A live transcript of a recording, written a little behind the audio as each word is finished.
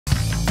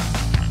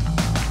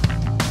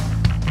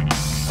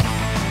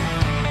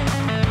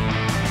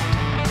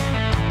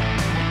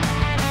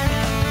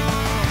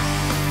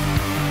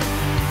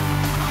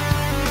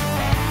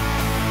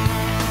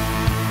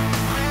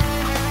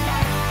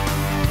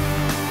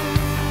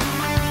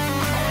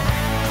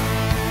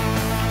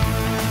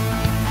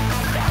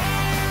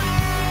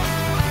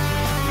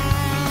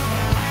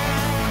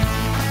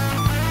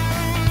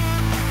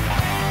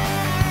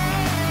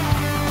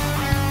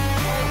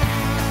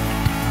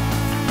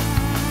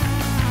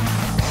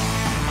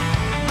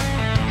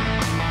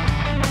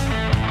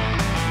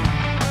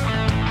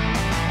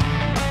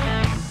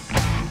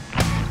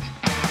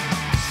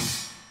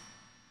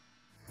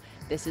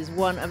This is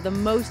one of the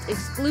most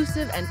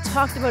exclusive and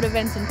talked about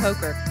events in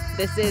poker.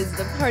 This is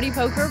the Party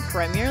Poker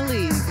Premier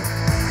League.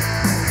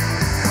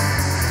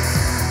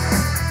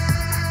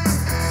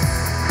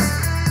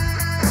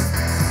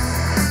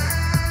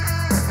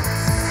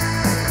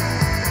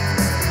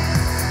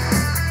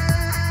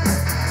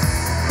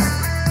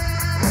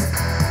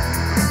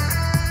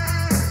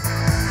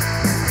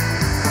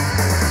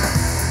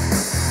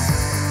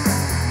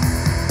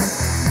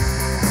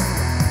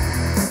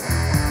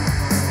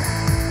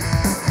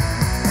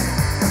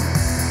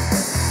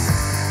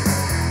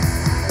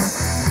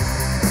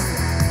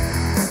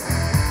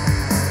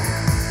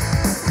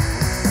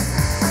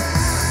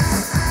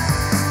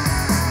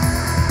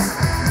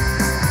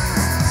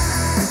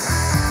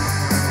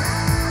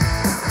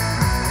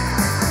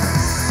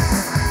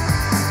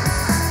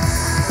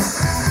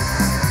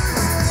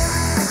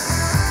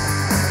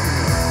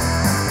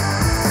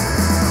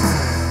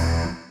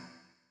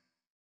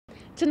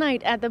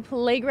 Tonight at the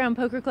Playground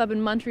Poker Club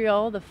in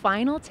Montreal, the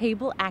final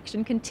table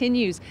action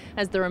continues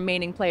as the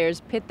remaining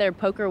players pit their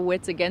poker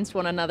wits against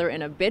one another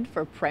in a bid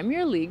for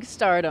Premier League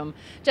stardom.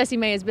 Jesse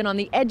May has been on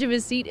the edge of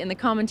his seat in the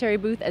commentary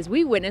booth as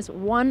we witness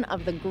one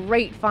of the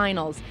great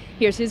finals.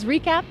 Here's his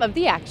recap of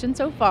the action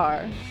so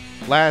far.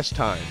 Last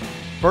time,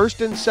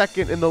 first and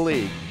second in the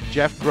league,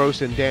 Jeff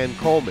Gross and Dan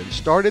Colman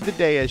started the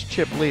day as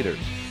chip leaders,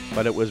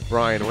 but it was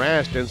Brian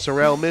Rast and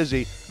Sorel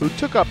Mizzi who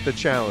took up the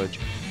challenge,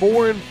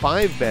 4 and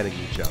 5 betting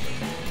each other.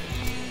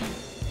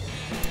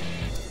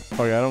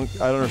 Okay, I don't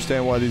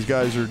understand why these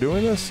guys are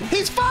doing this.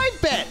 He's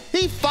 5-bet.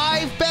 He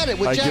 5-bet it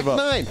with Jack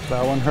 9.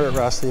 That one hurt,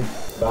 Rusty.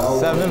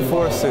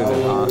 7-4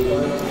 suited,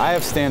 huh? I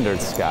have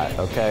standards, Scott,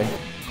 okay?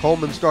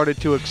 Colman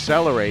started to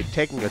accelerate,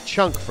 taking a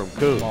chunk from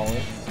Koon.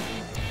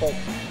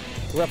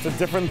 Repped a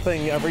different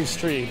thing every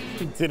street.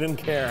 He didn't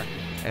care.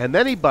 And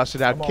then he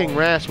busted out King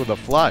Rast with a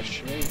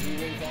flush.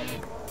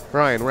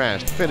 Brian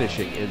Rast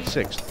finishing in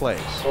 6th place.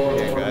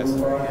 Yeah,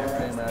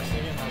 guys.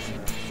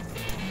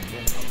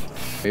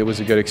 It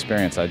was a good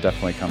experience. I'd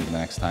definitely come the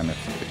next time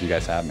if you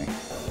guys have me.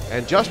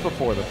 And just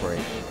before the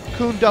break,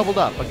 Koon doubled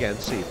up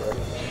against Seiver.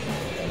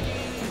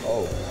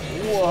 Oh.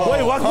 Whoa.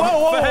 Wait, what?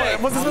 Whoa.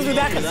 What's this supposed to be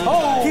that card?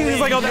 Oh, he's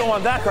like, oh, they don't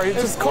want that card.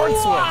 It's just card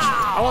switch.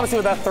 I want to see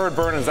what that third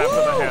burn is after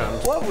the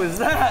hand. What was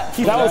that?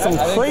 That was some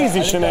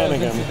crazy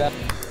shenanigans.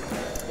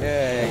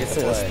 Yeah, I guess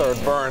it was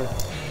third burn.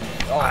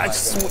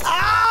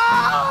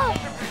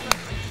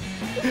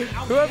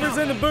 Whoever's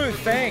in the booth,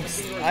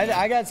 thanks.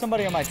 I got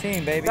somebody on my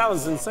team, baby. That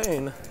was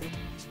insane.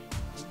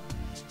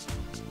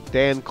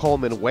 Dan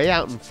Colman way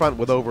out in front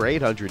with over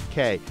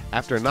 800K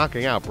after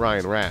knocking out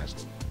Brian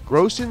Rast.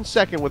 Gross in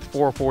second with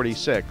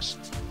 446,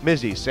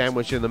 Mizzi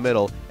sandwiched in the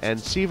middle, and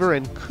Seiver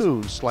and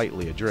Koon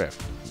slightly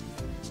adrift.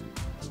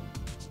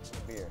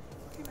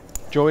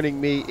 Joining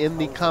me in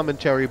the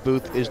commentary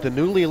booth is the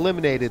newly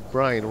eliminated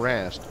Brian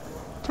Rast.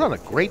 Put on a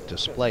great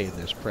display in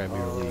this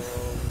Premier League.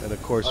 And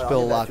of course,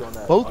 Phil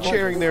Laak, both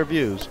sharing their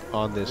views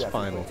on this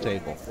final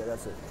table.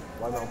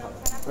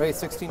 Right,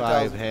 16,000.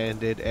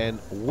 Five-handed, and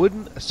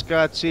wouldn't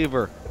Scott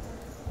Seiver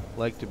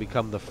like to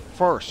become the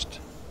first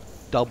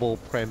double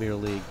Premier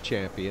League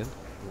champion?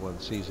 He won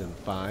season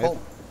 5. Oh.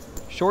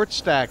 Short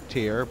stacked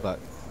here, but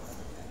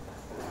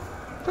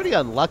pretty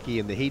unlucky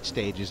in the heat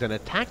stages, and a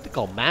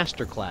tactical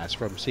masterclass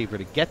from Seiver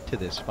to get to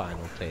this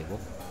final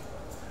table.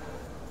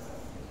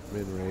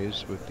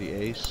 Min-raise with the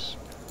ace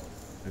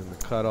and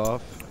the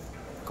cutoff.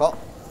 Call.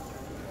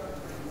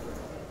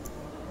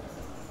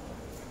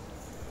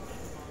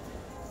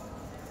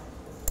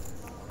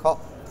 Call.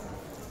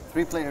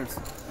 3 players.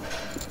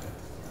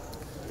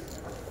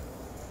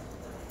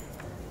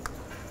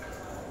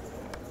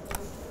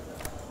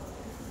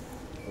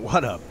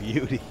 What a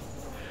beauty.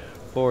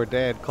 Poor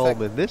Dan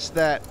Colman. Check. This,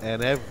 that,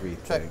 and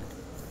everything.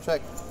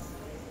 Check.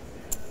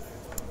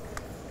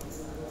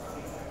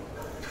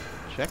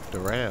 Checked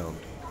around.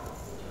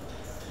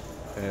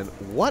 And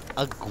what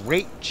a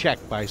great check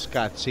by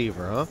Scott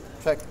Seiver, huh?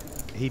 Check.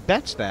 He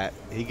bets that.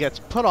 He gets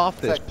put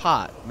off this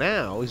pot.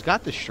 Now he's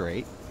got the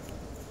straight.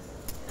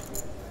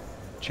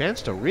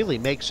 Chance to really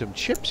make some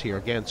chips here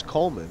against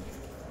Colman.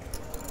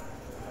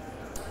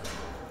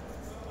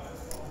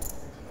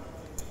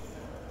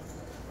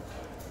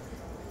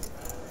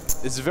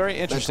 It's very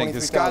interesting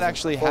because Scott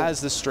actually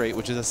has the straight,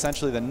 which is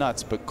essentially the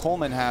nuts, but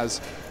Colman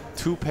has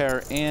 2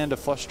 pair and a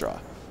flush draw.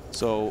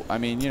 So, I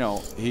mean, you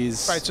know,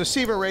 he's... Right, so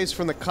Seiver raised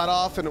from the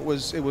cutoff, and it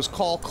was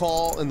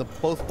call in the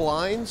both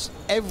blinds.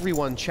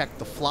 Everyone checked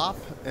the flop,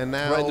 and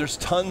now... Right, there's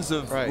tons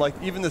of, like,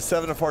 even the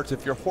 7 of hearts,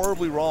 if you're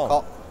horribly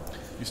wrong,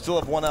 you still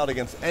have 1 out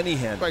against any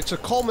hand. Right, so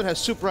Colman has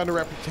super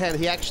underrepresented hand.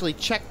 He actually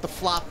checked the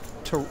flop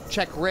to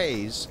check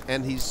raise,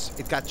 and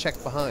it got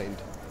checked behind.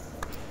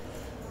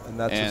 And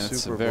that's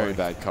it's a very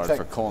bad card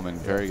for Colman,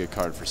 very good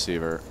card for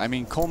Seiver. I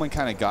mean, Colman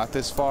kind of got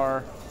this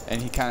far,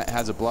 and he kind of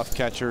has a bluff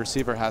catcher.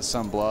 Seiver has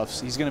some bluffs.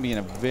 He's going to be in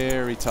a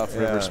very tough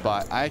river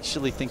spot. I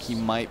actually think he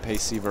might pay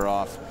Seiver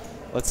off.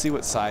 Let's see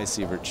what size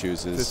Seiver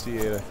chooses.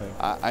 58,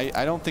 I think.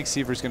 I don't think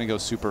Seiver's going to go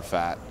super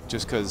fat,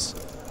 just because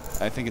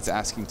I think it's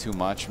asking too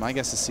much. My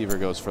guess is Seiver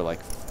goes for like,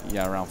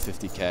 around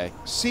 50K.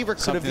 Seiver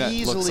could have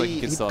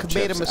easily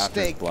made a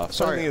mistake.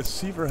 Sorry, thing is,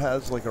 Seiver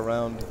has like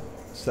around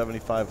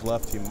 75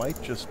 left. He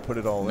might just put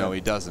it all in. No,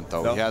 he doesn't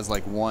though. No. He has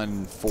like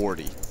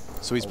 140.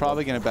 So he's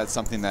probably going to bet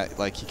something that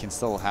like he can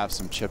still have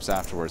some chips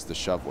afterwards to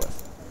shove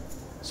with.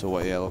 So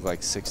what? Yeah, look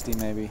like 60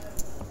 maybe.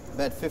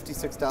 Bet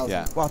 56,000.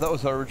 Yeah. Wow, that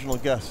was our original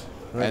guess.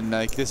 Right. And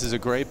like this is a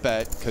great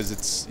bet because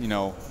it's, you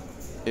know,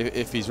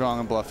 if he's wrong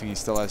on bluffing, he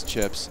still has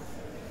chips.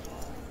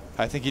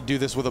 I think he'd do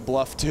this with a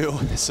bluff too.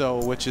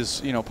 So which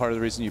is, you know, part of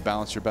the reason you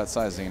balance your bet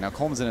sizing. Now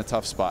Colman's in a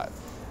tough spot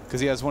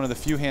because he has one of the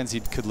few hands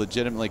he could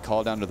legitimately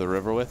call down to the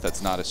river with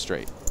that's not a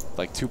straight,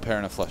 like 2 pair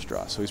and a flush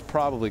draw. So he's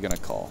probably going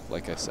to call,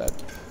 like I said.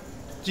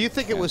 Do you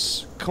think it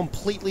was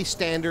completely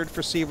standard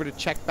for Seiver to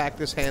check back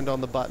this hand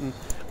on the button?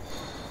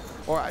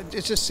 Or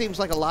it just seems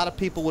like a lot of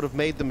people would have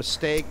made the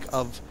mistake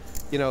of,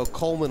 you know,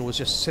 Colman was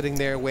just sitting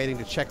there waiting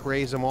to check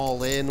raise them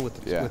all in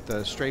with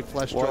the straight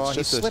flush draw. It's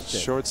just he slipped a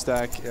short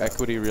stack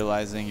equity,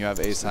 realizing you have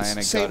ace high and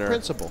a same gutter.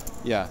 principle.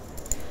 Yeah.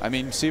 I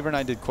mean, Seiver and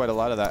I did quite a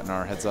lot of that in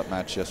our heads-up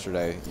match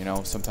yesterday. You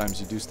know, sometimes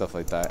you do stuff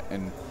like that.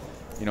 And,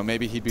 you know,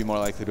 maybe he'd be more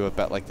likely to have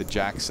bet like the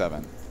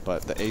jack-7,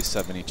 but the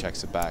ace-7, he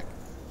checks it back.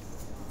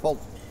 Fold.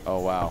 Oh,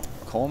 wow.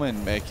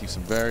 Colman making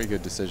some very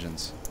good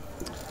decisions.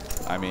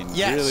 I mean,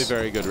 really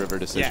very good river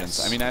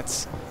decisions. I mean,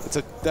 that's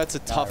a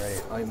tough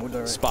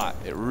spot.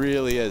 It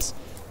really is.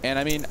 And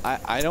I mean,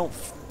 I don't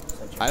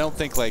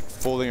think like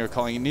folding or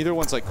calling. Neither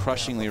one's like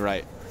crushingly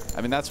right.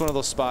 I mean, that's one of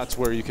those spots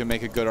where you can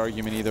make a good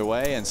argument either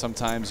way, and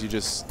sometimes you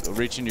just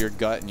reach into your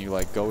gut and you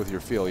like go with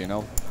your feel. You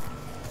know.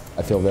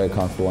 I feel very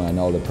comfortable, and I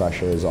know the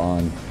pressure is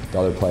on the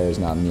other players,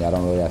 not me. I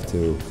don't really have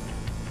to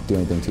do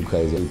anything too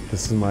crazy.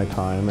 This is my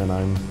time, and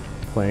I'm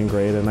playing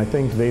great, and I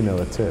think they know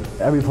it too.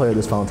 Every player at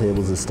this final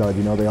table is a stud.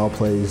 You know, they all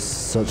play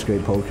such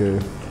great poker.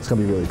 It's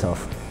going to be really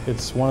tough.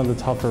 It's one of the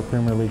tougher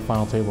Premier League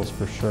final tables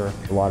for sure.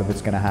 A lot of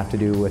it's going to have to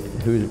do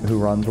with who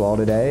runs well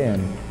today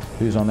and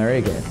who's on their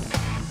A game.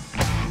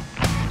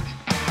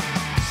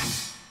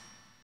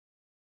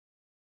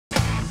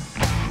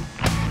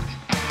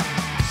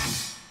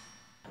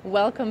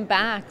 Welcome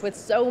back. With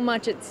so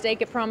much at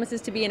stake, it promises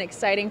to be an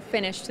exciting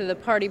finish to the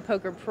Party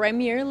Poker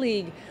Premier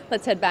League.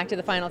 Let's head back to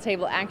the final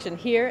table action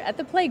here at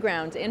the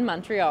Playground in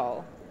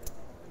Montreal.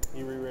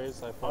 You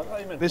re-raised, I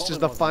thought. This is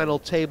the final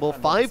table.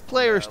 5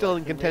 players still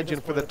in contention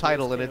for the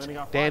title, and it's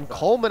Dan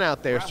Colman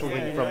out there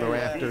swinging from the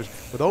rafters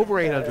with over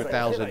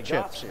 800,000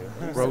 chips.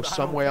 Gross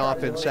some way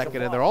off in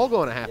second, and they're all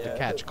going to have to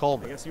catch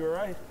Colman. I guess you were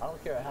right.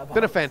 It's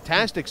been a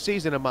fantastic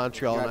season in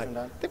Montreal, and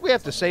I think we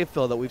have to say,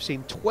 Phil, that we've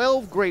seen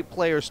 12 great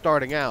players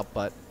starting out,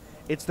 but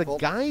it's the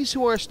guys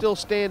who are still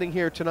standing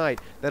here tonight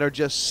that are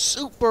just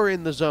super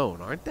in the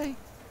zone, aren't they?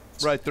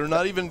 Right. They're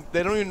not even.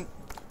 They don't even.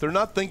 They're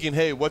not thinking,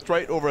 hey, what's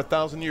right over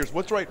 1,000 years?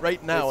 What's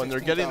right now? And they're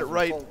getting it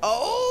right a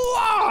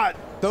lot.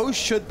 Those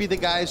should be the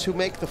guys who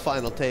make the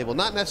final table.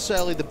 Not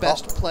necessarily the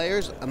best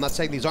players. I'm not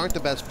saying these aren't the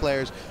best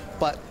players,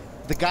 but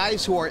the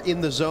guys who are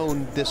in the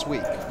zone this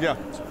week. Yeah.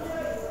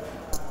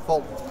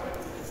 Fold.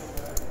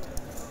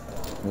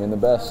 Me and the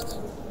best.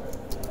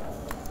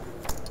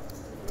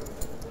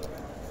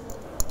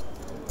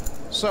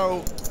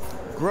 So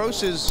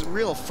Gross's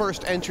real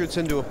first entrance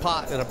into a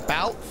pot in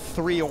about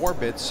 3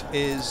 orbits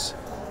is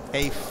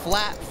a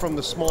flat from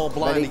the small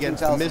blind against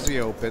the Mizzi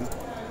Open,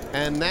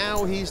 and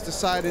now he's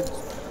decided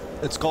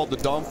it's called the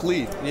donk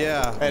lead.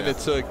 Yeah, and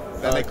it's a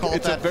they call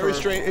it's that a very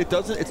strange.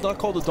 It's not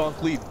called a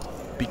donk lead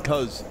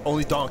because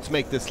only donks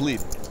make this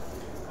lead.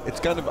 It's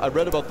kind of, I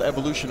read about the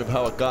evolution of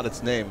how it got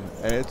its name,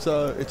 and it's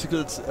a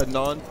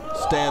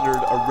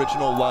non-standard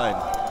original line.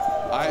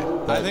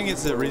 I think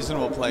it's a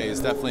reasonable play. He's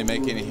definitely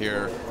making it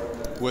here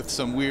with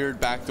some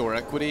weird backdoor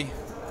equity.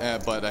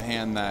 But a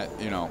hand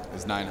that, you know,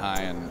 is 9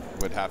 high and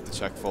would have to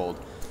check fold.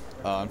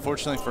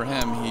 Unfortunately for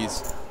him,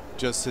 his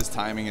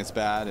timing is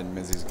bad, and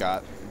Mizzi's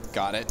got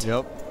it.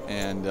 Yep.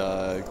 And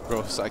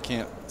Gross, I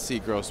can't see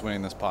Gross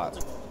winning this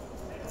pot.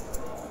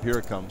 Here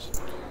it comes.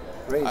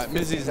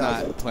 Mizzi's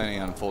not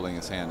planning on folding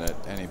his hand at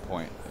any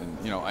point. And,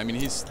 you know, I mean,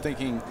 he's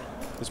thinking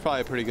there's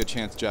probably a pretty good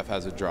chance Jeff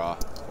has a draw,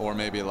 or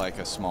maybe like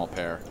a small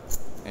pair.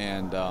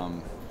 And,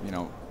 you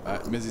know,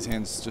 Mizzi's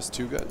hand's just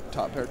too good.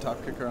 Top pair,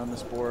 top kicker on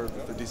this board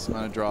with a decent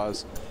amount of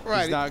draws.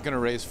 Right. He's not going to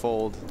raise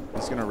fold.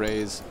 He's going to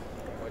raise.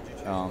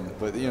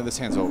 But, you know, this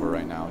hand's over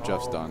right now.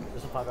 Jeff's done.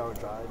 It's a 5-hour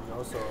drive, you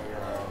know, so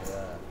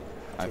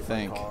I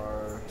think.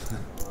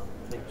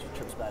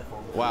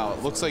 Wow,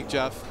 it looks like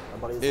Jeff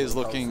is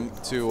looking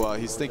to,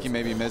 he's thinking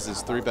maybe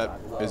Miz's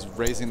 3-bet is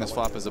raising this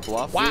flop as a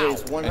bluff. Wow.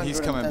 And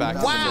he's coming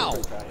back.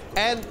 Wow.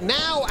 And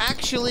now,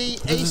 actually,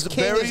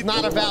 Ace-King is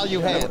not a value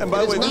hand. And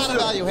by the way, it's not a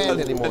value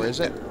hand anymore, is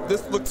it?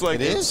 This looks like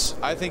it is.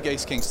 I think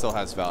Ace-King still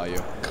has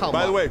value.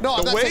 By the way,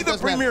 the way the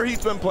Premier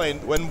Heat's been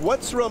playing, when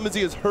what Sorel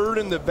Mizzi has heard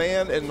in the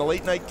van and the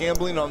late-night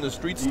gambling on the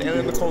streets, standing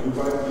in the cold,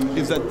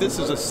 is that this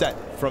is a set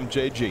from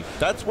JG.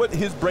 That's what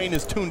his brain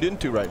is tuned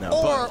into right now.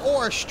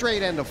 Or a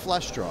straight end of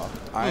flush draw.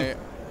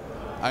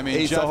 I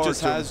mean, Jeff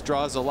just has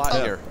draws a lot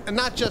here. And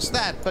not just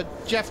that,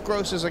 but Jeff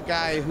Gross is a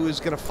guy who is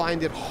going to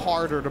find it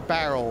harder to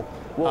barrel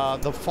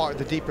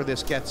the deeper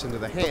this gets into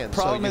the hand. The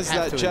problem is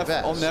that Jeff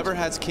invest. never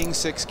has king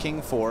 6,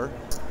 king 4.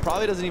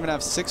 Probably doesn't even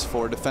have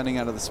 6-4 defending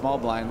out of the small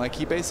blind. Like,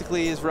 he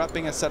basically is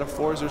repping a set of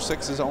 4s or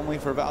 6s only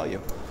for value.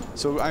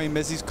 So, I mean,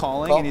 Mizzi's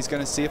calling, and he's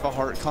going to see if a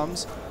heart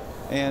comes.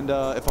 And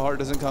if a heart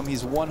doesn't come,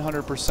 he's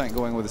 100%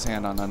 going with his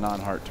hand on a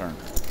non-heart turn.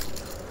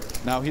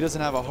 Now, he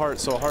doesn't have a heart,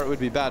 so a heart would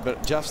be bad,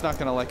 but Jeff's not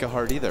going to like a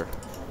heart either.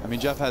 I mean,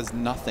 Jeff has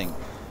nothing.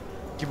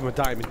 Give him a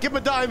diamond. Give him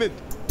a diamond!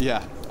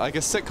 Yeah, like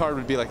a sick card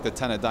would be like the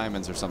 10 of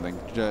diamonds or something.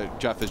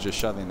 Jeff is just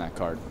shoving that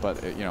card,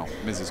 but, you know,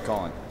 Mizzi's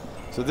calling.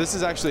 So this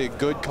is actually a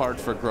good card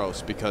for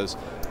Gross because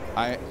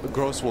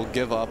Gross will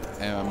give up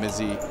and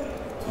Mizzi,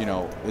 you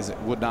know,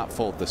 would not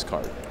fold this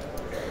card.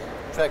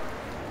 Check.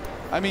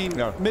 I mean,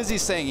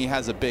 Mizzi's saying he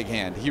has a big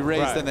hand. He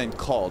raised and then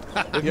called.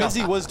 If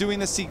Mizzi was doing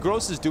this, see,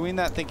 Gross is doing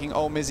that thinking,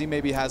 oh, Mizzi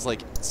maybe has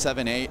like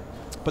 7-8.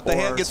 But the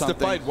hand gets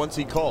defied once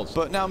he calls.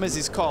 But now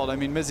Mizzi's called. I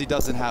mean, Mizzi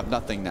doesn't have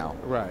nothing now.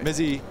 Right.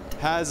 Mizzi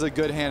has a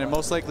good hand and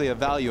most likely a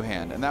value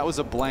hand, and that was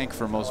a blank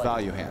for most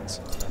value hands.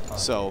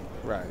 So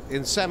right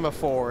in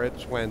semaphore,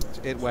 it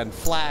went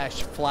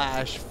flash,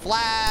 flash,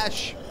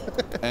 flash.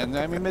 And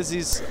I mean,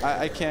 Mizzi's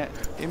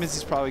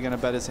Mizzi's probably going to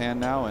bet his hand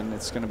now, and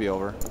it's going to be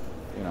over.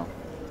 You know.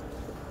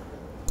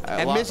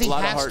 And Mizzi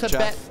has to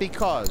bet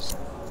because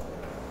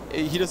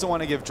he doesn't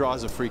want to give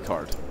draws a free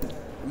card.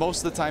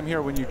 Most of the time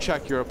here, when you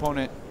check, your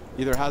opponent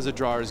either has a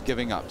draw or is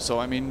giving up. So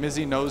I mean,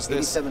 Mizzi knows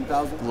this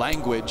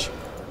language,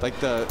 like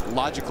the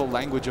logical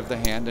language of the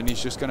hand, and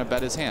he's just going to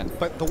bet his hand.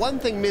 But the one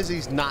thing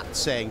Mizzi's not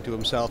saying to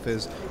himself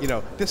is, you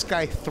know, this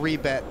guy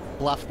 3-bet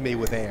bluffed me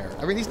with air.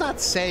 I mean, he's not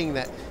saying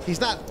that. He's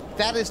not.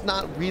 That is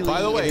not really.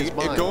 By the way, in his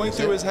mind, going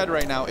through his head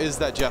right now is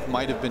that Jeff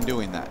might have been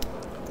doing that.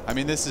 I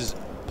mean, this is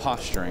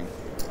posturing.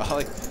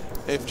 Like,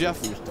 if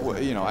Jeff,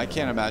 you know, I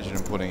can't imagine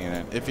him putting it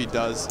in. If he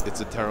does, it's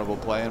a terrible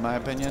play in my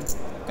opinion,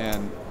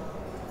 and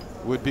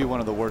would be one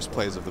of the worst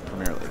plays of the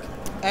Premier League.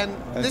 And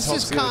this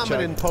is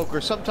common in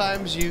poker.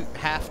 Sometimes you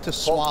have to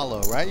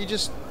swallow, right? You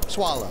just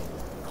swallow.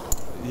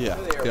 Yeah.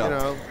 You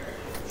know,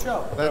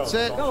 that's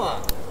it. Come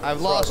on.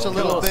 I've lost a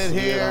little bit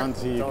here.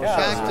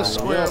 Back to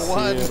square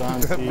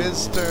one,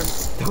 Mister.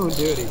 Don't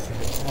do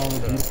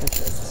anything.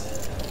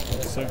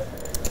 Yes, sir.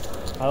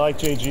 I like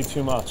JG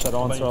too much. I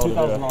don't want Sorel to do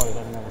it.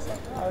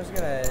 I was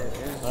gonna.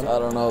 I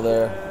don't know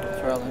there.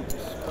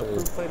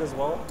 Fruit plate as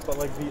well, but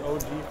like the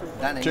OG fruit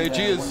plate. JG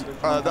is,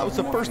 that was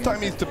the first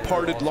time he's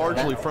departed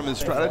largely from his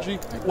strategy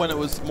when it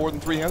was more than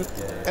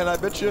 3-handed, and I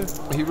bet you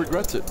he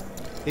regrets it.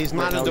 He's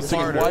not a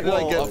departer. Why did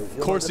I get? Of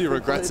course he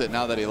regrets it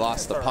now that he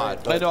lost the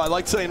pot. I know, I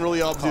like saying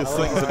really obvious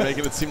things and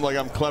making it seem like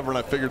I'm clever and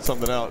I figured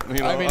something out.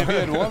 You know? I mean, if he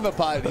had won the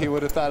pot, he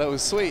would have thought it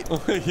was sweet.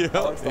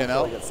 Yeah. You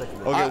know?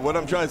 Okay, what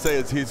I'm trying to say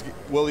is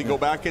will he go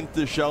back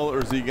into the shell, or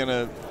is he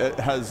gonna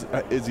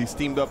is he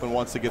steamed up and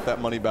wants to get that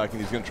money back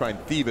and he's gonna try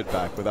and thieve it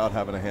back without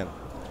having a hand?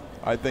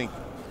 I think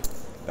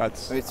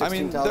that's. I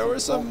mean, there were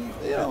some,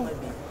 you know,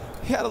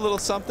 he had a little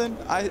something.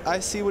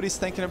 I see what he's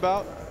thinking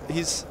about.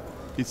 He's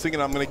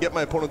thinking, I'm going to get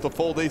my opponent to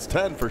fold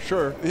ace-10 for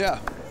sure. Yeah.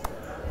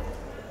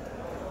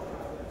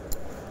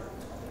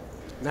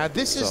 Now,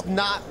 this is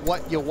not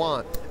what you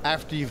want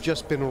after you've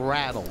just been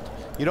rattled.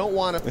 You don't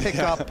want to pick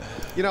up,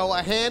 you know,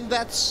 a hand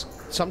that's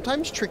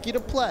sometimes tricky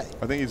to play.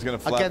 I think he's going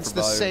to flat against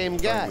the same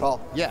guy.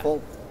 Yeah.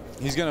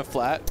 He's going to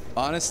flat.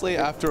 Honestly,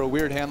 after a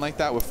weird hand like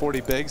that with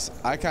 40 bigs,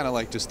 I kind of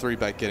like just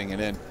 3-bet getting it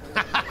in.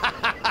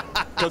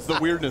 Because the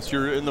weirdness,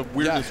 you're in the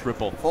weirdness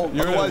ripple.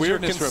 You're in a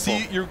weirdness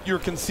ripple. You're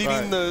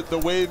conceding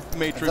the wave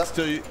matrix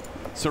to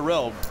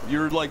Sorel.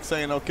 You're like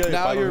saying, okay.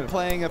 Now you're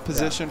playing a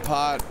position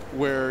pot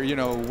where, you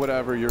know,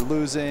 whatever, you're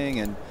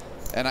losing, and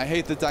I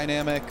hate the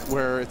dynamic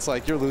where it's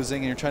like you're losing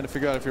and you're trying to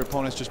figure out if your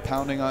opponent's just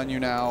pounding on you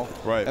now.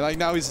 Right. And like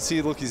now he's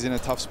in a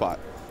tough spot.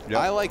 Yep.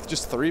 I like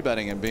just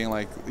 3-betting and being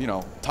like, you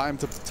know, time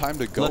to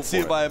go. Let's see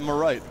if I am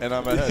right and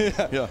I'm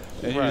ahead. Yeah.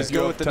 And you just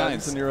go with the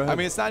 9s. And you're ahead. I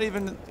mean, it's not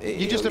even.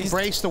 You just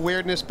embrace the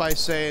weirdness by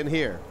saying,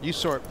 here, you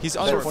sort. He's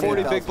under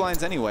 40 big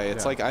blinds anyway.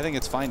 It's like, I think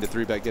it's fine to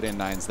 3-bet get in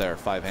 9s there,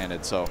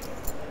 5-handed. So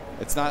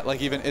it's not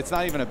like it's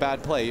not even a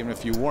bad play, even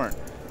if you weren't.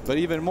 But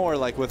even more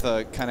like with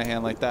a kind of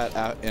hand like that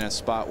out in a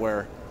spot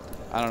where,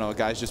 I don't know, a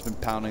guy's just been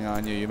pounding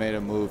on you. You made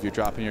a move. You're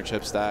dropping your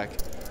chip stack.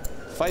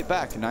 Fight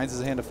back. 9s is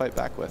a hand to fight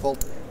back with.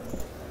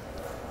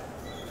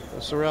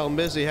 Sorel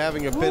Mizzi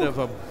having a bit of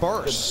a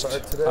burst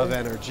of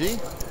energy.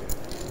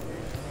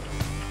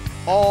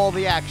 All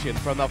the action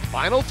from the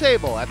final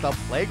table at the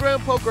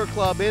Playground Poker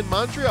Club in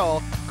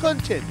Montreal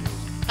continues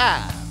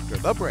after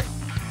the break.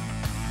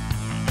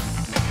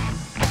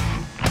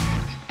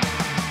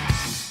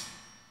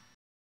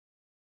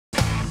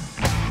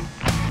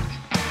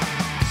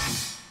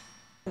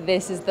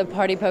 This is the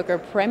Party Poker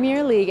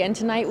Premier League, and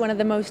tonight one of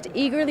the most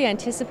eagerly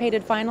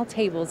anticipated final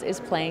tables is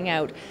playing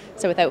out.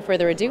 So without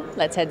further ado,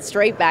 let's head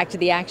straight back to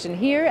the action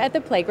here at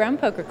the Playground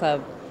Poker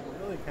Club.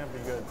 It really can't be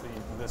good to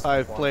eat this.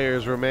 5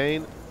 players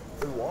remain,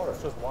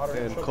 It's just water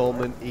and sugar.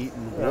 Coleman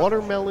eating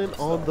watermelon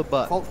on the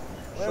butt.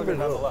 Sugar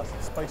nonetheless.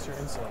 It spikes your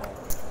insulin.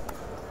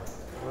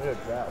 Look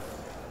at Jeff.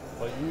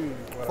 But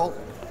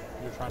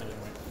you're trying to get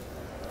me.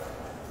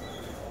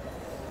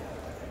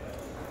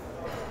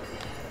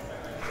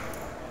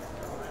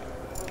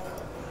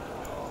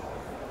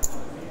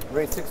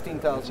 Raise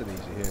 16,000.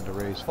 That's an easy hand to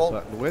raise the Fold.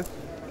 button with.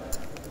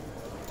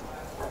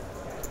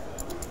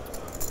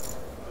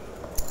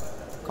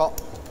 Call.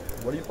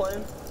 What are you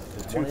playing?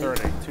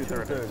 230.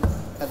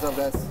 230. Heads up,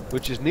 guys.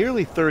 Which is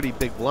nearly 30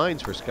 big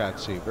blinds for Scott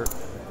Seiver.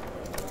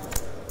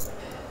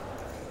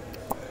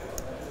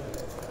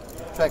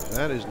 Check.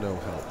 That is no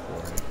help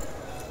for him.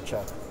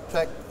 Check.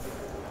 Check.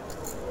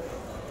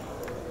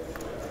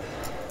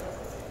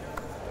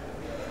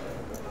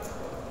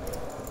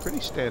 Pretty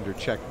standard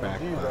check back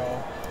by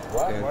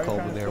Why Dan are you trying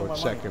Colman to there steal with my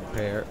money? second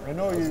pair. I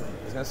know you.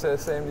 I was gonna say the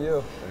same to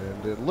you.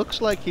 And it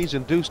looks like he's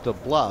induced a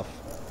bluff.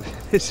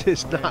 This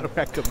is not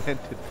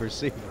recommended for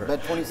Seiver.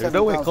 Bet There's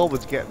no way 27,000.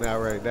 Colman's getting out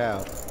right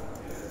now.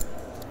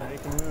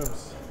 Making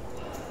moves.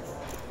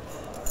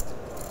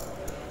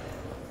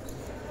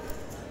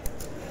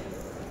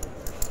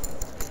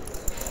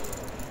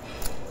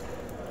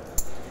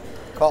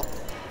 Call.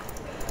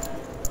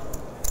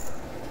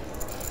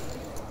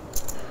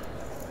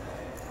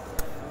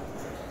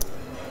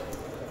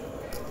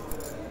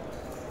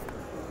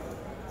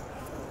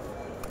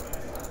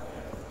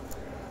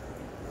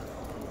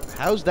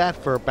 How's that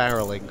for a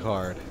barreling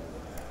card?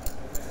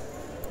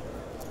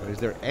 Is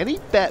there any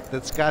bet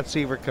that Scott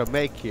Seiver can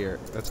make here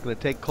that's going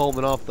to take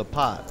Colman off the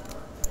pot?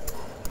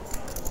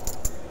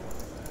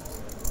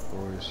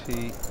 Or is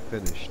he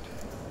finished?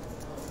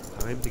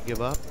 Time to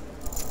give up?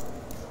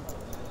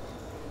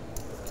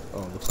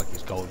 Oh, it looks like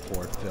he's going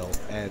for it, Phil.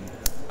 And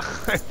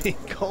I mean,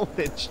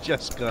 Colman's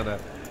just gonna,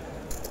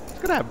 it's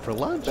gonna happen for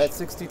lunch. Bet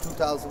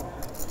 62,000.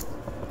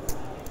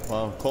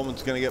 Wow,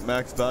 Coleman's going to get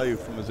max value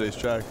from his ace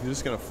jack. He's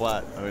just going to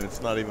flat. I mean,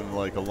 it's not even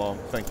like a long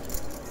thing.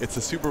 It's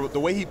a super. The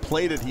way he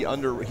played it,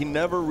 he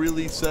never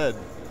really said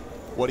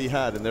what he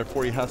had, and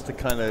therefore he has to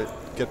kind of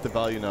get the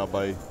value now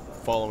by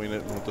following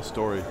it with the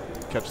story,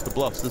 catch the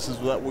bluffs. This is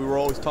what we were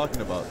always talking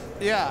about.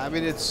 Yeah, I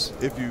mean, it's.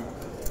 If you.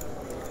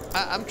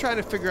 I'm trying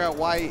to figure out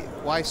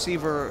why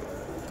Seiver.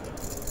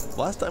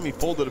 Last time he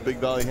folded a big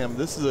value hand.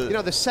 This is a. You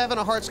know, the 7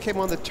 of hearts came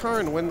on the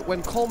turn.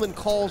 When Colman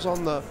calls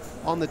on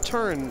the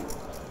turn.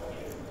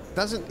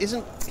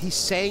 Isn't he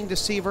saying to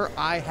Seiver,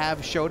 I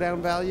have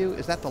showdown value?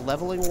 Is that the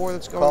leveling war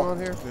that's going on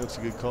here? That's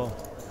a good call.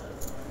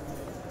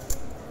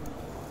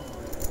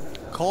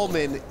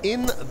 Colman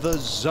in the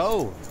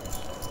zone.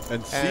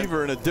 And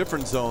Seiver in a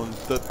different zone,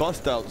 the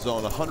bust out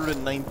zone,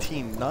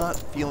 119, not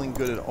feeling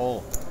good at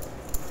all.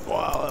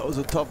 Wow, that was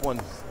a tough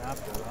one.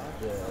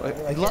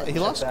 He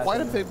lost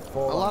quite a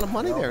lot of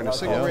money there in a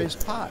single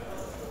raised pot.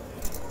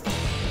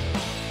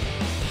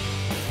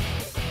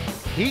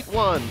 Heat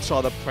 1 saw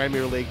the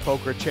Premier League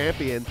poker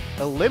champion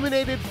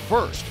eliminated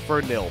first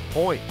for 0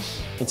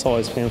 points. It's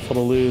always painful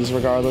to lose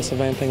regardless of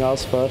anything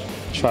else, but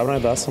try my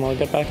best and I'll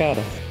get back at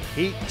it.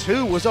 Heat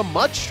 2 was a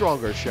much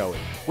stronger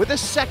showing with a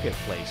second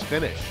place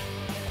finish.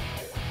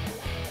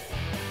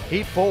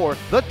 Heat 4,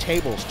 the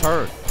tables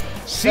turned.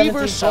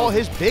 Seiver saw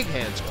his big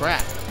hands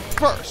crack.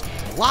 First,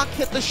 Laak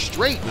hit the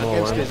straight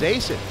against his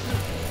aces.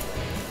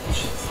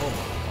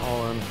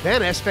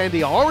 Then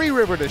Esfandiari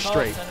rivered a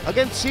straight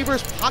against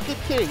Seiver's pocket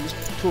kings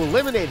to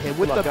eliminate him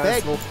with the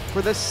bagel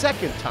for the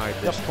second time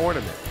this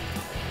tournament.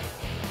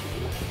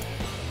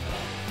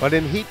 But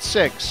in Heat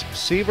 6,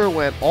 Seiver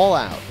went all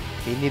out.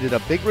 He needed a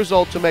big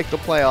result to make the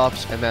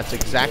playoffs, and that's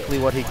exactly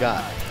what he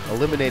got,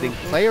 eliminating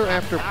player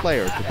after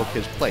player to book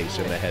his place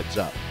in the heads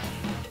up.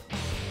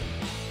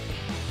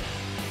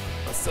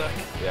 That's sick.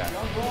 Yeah.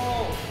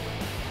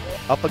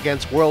 Up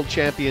against world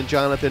champion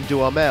Jonathan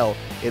Duhamel,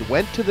 it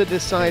went to the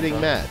deciding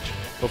match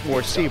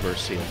before Seiver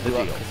sealed the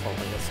deal. It's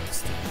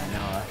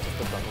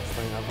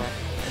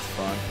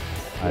fun.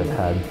 I've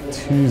had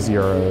 2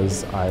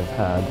 zeros. I've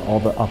had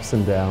all the ups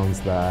and downs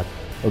that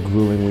a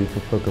grueling week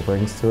of poker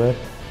brings to it,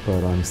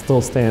 but I'm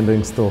still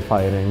standing, still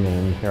fighting,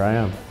 and here I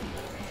am.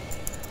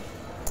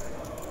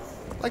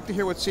 I'd like to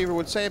hear what Seiver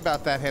would say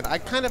about that hand. I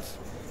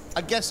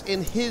guess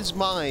in his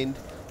mind,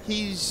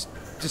 he's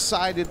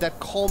decided that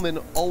Colman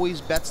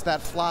always bets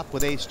that flop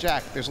with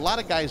ace-jack. There's a lot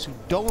of guys who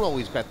don't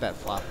always bet that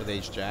flop with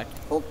ace-jack.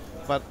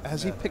 But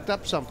has he picked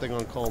up something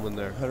on Colman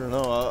there? I don't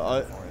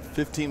know.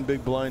 15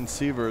 big blind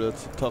Seiver,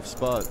 that's a tough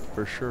spot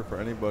for sure for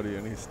anybody,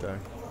 any stack.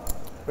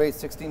 Raise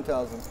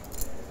 16,000.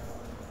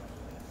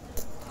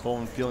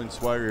 Colman feeling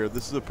swagger here.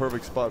 This is a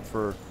perfect spot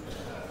for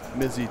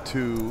Mizzi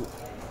to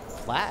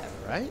flat,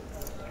 right?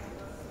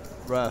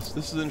 Rast,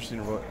 this is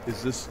interesting.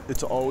 Is this?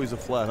 It's always a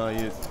flat,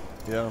 huh?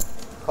 Yeah.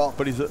 Call.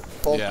 But he's a.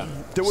 Yeah.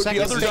 There would be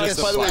other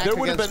guys, by the way. There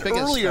would have been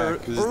earlier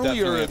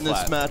in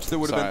this match. There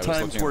would have been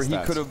times where he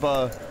could have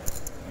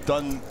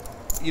done,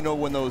 you know,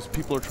 when those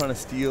people are trying to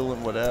steal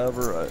and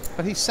whatever.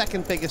 But he's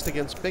second biggest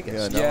against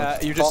biggest. Yeah,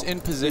 you're just in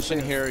position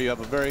here. You have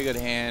a very good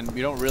hand.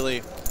 You don't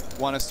really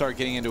want to start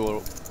getting into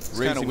a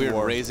kind of weird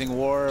raising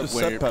war. Just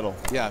set pedal.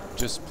 Yeah,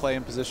 just play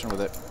in position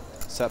with it.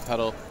 Set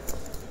pedal.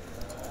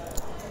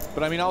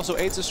 But I mean, also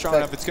 8's is strong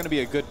enough. It's going to be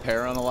a good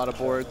pair on a lot of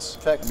boards.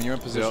 I mean, you're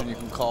in position. You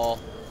can call.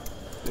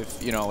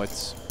 If you know,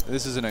 this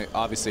isn't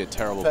obviously a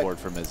terrible board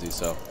for Mizzi.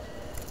 So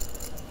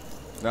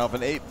Now, if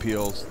an 8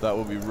 peels, that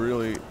would be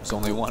really... There's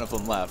only one of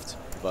them left.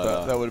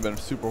 But that would have been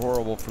super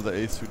horrible for the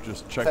ace who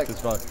just checked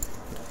his value.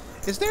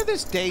 Is there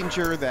this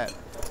danger that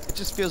it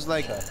just feels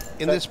like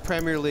in this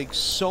Premier League,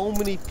 so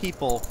many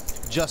people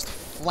just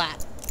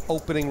flat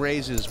opening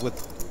raises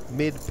with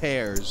mid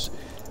pairs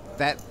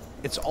that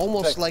it's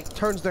almost like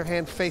turns their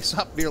hand face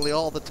up nearly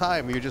all the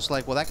time. You're just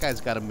like, well, that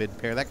guy's got a mid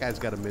pair, that guy's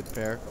got a mid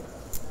pair.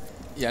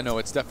 Yeah, no,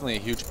 it's definitely a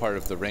huge part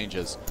of the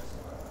ranges,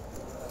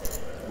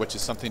 which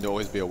is something to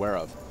always be aware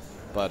of.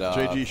 But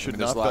JG should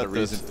not bet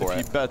this. If for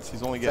he bets,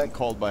 he's only getting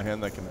called by a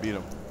hand that can beat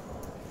him.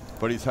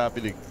 But he's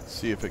happy to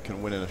see if it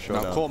can win in a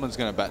showdown. Now, Colman's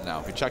going to bet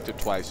now. If he checked it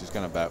twice, he's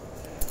going to bet.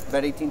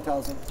 Bet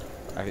 18,000.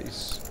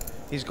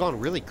 He's gone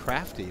really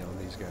crafty on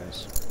these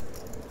guys.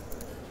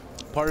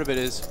 Part of it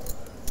is,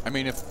 I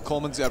mean, if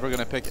Colman's ever going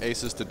to pick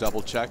aces to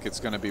double check, it's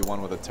going to be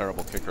one with a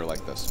terrible kicker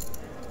like this.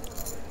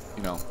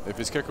 You know, if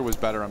his kicker was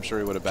better, I'm sure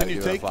he would have bet Can you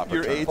either take flop or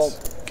your turn.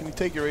 8s? Can you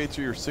take your 8s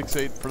or your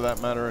 6-8 for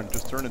that matter and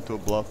just turn into a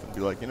bluff and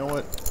be like, you know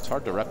what? It's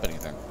hard to rep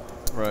anything.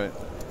 Right.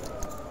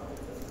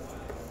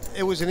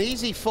 It was an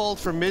easy fold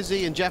for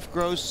Mizzi and Jeff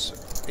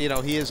Gross. You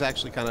know, he is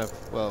actually kind of,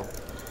 well,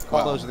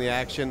 closing the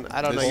action.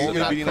 I don't know. You're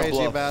not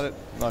crazy about it.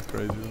 Not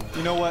crazy.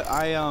 You know what?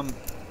 I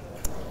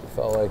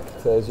felt like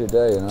today's your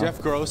day, you know?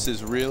 Jeff Gross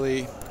is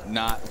really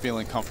not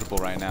feeling comfortable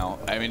right now.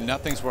 I mean,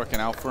 nothing's working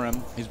out for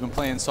him. He's been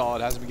playing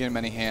solid, hasn't been getting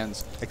many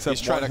hands. Except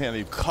he's tried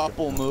a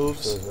couple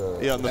moves.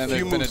 Yeah, and the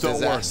few moves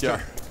don't work.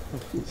 Yeah.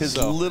 His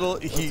little,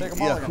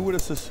 who would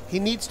assist? He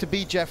needs to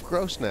be Jeff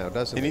Gross now,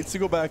 doesn't he? He needs to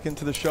go back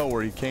into the show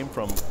where he came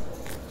from.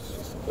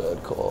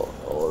 Bad call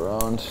all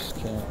around. Just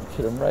can't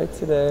hit him right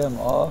today. I'm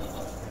off.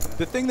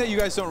 The thing that you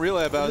guys don't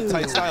realize about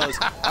tight style is,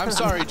 I'm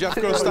sorry, Jeff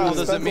Gross style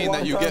doesn't mean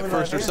that you get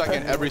first or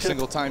second every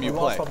single time you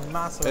play.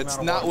 It's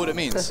not what it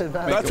means.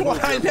 That's why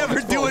I never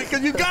do it,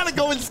 because you got to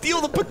go and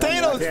steal the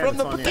potatoes from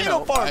the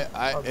potato farm.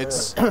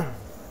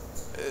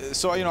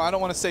 So, you know, I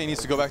don't want to say he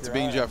needs to go back to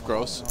being Jeff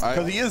Gross.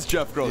 Because he is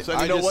Jeff Gross.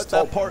 And you know what?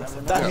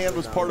 That hand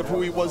was part of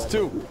who he was,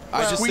 too.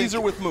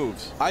 Squeezer with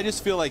moves. I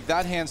just feel like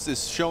that hand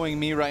is showing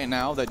me right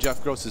now that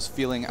Jeff Gross is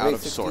feeling out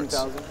of sorts.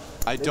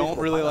 I don't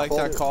really like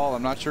that call.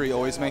 I'm not sure he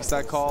always makes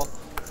that call.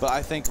 But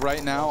I think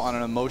right now, on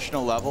an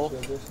emotional level,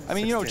 I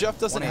mean, you know, Jeff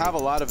doesn't have a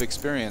lot of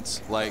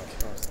experience, like,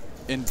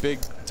 in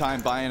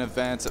big-time buy-in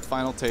events, at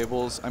final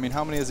tables. I mean,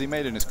 how many has he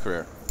made in his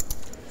career?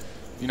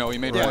 You know, he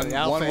made one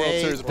World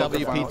Series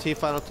WPT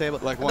final table.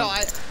 Like one. No,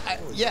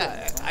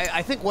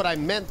 I think what I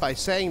meant by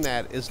saying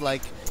that is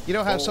like, you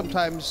know how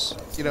sometimes,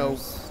 you know,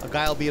 a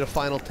guy will be at a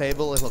final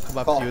table and he'll come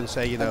up to you and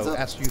say, you know,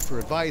 ask you for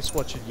advice,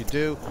 what should you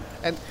do?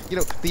 And, you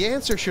know, the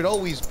answer should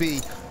always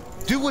be,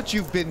 do what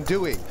you've been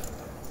doing.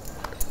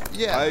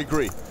 Yeah. I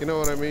agree. You know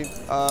what I mean?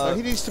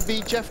 He needs to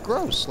be Jeff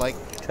Gross. Like,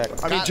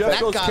 I mean, Jeff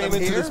Gross came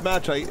into this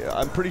match,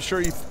 I'm pretty sure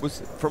he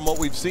was, from what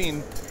we've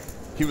seen,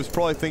 he was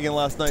probably thinking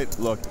last night,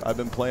 look, I've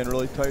been playing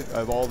really tight. I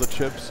have all the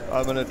chips.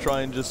 I'm going to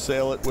try and just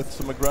sail it with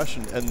some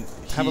aggression. And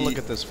have a look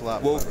at this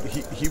flop. Well,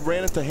 he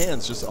ran into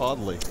hands just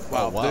oddly.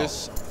 Wow.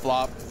 This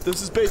flop.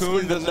 This is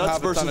basically the nuts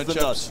versus the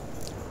nuts.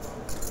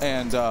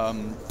 And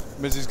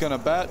Mizzi's going to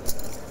bet.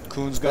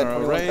 Koon's going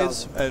to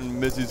raise.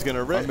 And Mizzi's going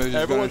to raise.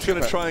 Everyone's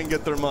going to try and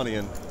get their money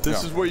in.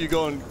 This is where you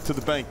go to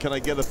the bank. Can I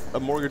get a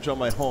mortgage on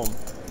my home?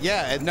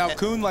 Yeah. And now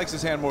Koon likes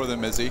his hand more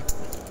than Mizzi.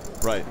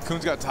 Right.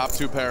 Koon's got top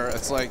 2 pair.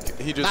 It's like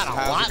he just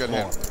has a good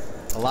hand.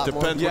 A lot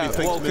more. Depends what he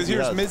thinks. Well, because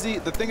here's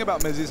Mizzi. The thing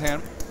about Mizzi's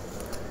hand,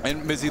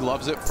 and Mizzi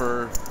loves it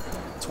for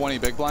 20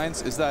 big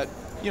blinds, is that,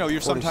 you know,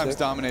 you're sometimes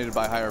dominated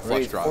by higher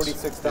flush draws.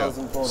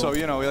 46,000 total. So,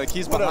 you know, like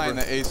he's behind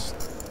the ace.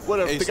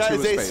 Whatever. The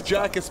guy's ace,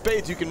 jack of of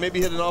spades. You can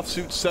maybe hit an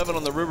offsuit 7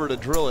 on the river to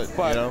drill it.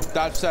 But you know?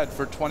 that said,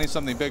 for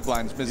 20-something big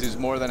blinds, Mizzi's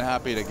more than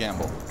happy to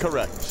gamble.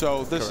 Correct.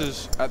 So this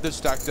is, at this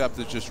stack depth,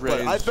 it's just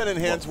raised. But I've been in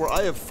hands where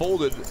I have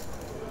folded.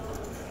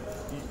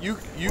 You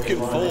can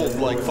fold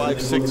like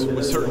 5-6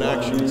 with certain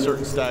action,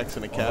 certain stacks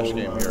in a cash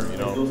game here. You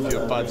know, if you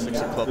have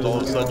 5-6 of clubs, all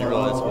of a sudden you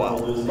realize, wow.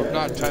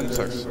 Not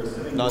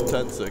 10-6. Not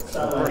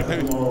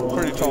 10-6.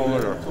 Pretty tall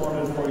order.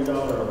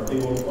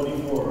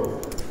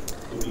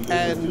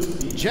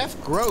 And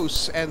Jeff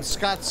Gross and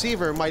Scott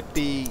Seiver might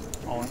be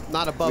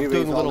not above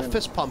doing a little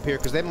fist pump here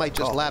because they might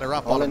just ladder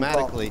up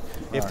automatically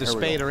if the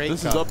spade or 8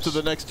 This is up to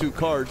the next 2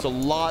 cards. A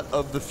lot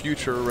of the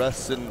future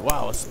rests in,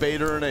 wow, a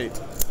spade or an 8.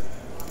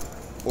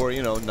 Or,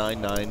 you know,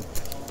 9-9.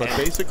 But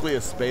basically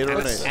a spade or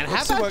an 8. And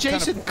how about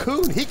Jason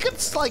Koon? He could,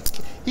 like,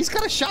 he's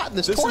got a shot in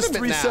this tournament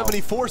now. This is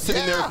 374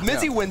 sitting there. If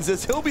Mizzi wins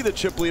this, he'll be the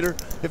chip leader.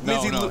 If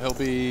Mizzi he'll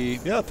be...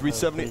 Yeah,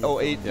 370.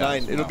 Oh, 8,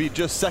 9. It'll be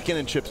just second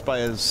in chips by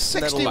his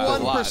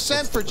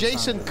 61% for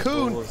Jason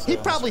Koon. He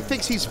probably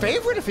thinks he's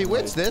favorite if he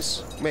wins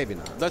this. Maybe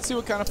not. Let's see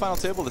what kind of final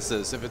table this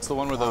is. If it's the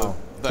one where the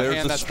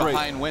hand that's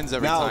behind wins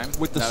every time.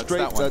 With the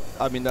straight,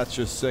 I mean, that's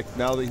just sick.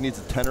 Now he needs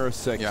a 10 or a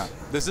 6. Yeah.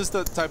 This is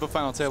the type of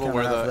final table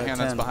where the hand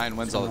that's behind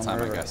wins all the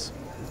time, I guess.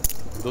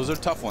 Those are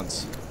tough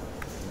ones.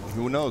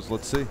 Who knows?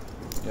 Let's see.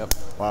 Yep.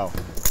 Wow.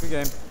 Good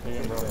game.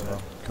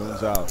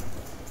 Koon's out.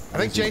 I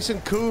think Jason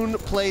Koon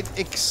played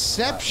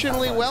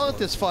exceptionally well at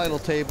this final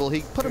table.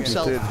 He put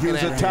himself He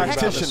was in a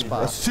tactician,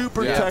 a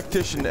super Yeah.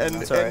 tactician.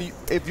 And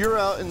if you're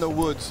out in the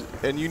woods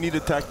and you need a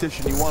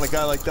tactician, you want a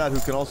guy like that who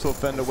can also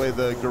fend away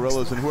the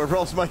gorillas and whoever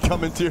else might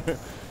come into your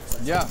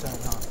Yeah.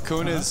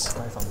 Koon is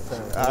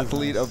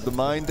athlete of the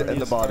mind and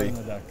the body.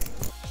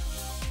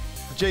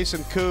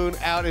 Jason Koon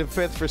out in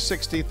 5th for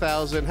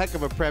 60,000. Heck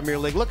of a Premier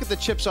League. Look at the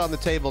chips on the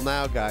table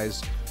now,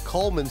 guys.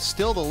 Colman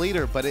still the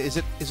leader, but is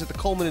it the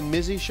Colman and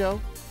Mizzi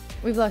show?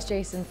 We've lost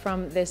Jason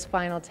from this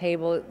final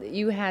table.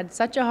 You had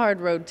such a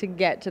hard road to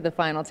get to the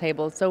final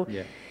table. So,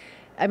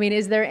 I mean,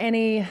 is there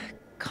any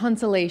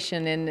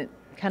consolation in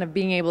kind of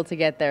being able to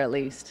get there at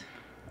least?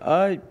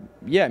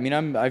 Yeah, I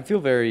mean, I feel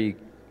very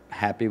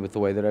happy with the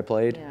way that I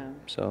played. Yeah.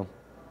 So,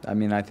 I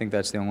mean, I think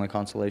that's the only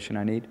consolation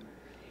I need.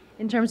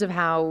 In terms of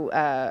how,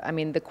 I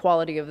mean, the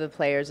quality of the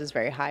players is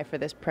very high for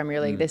this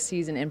Premier League, this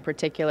season in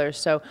particular.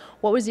 So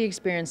what was the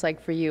experience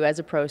like for you as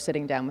a pro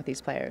sitting down with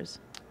these players?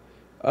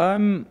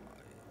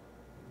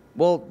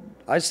 Well,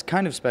 I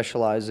kind of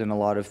specialize in a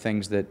lot of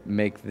things that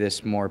make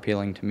this more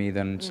appealing to me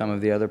than some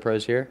of the other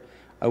pros here.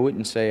 I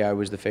wouldn't say I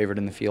was the favorite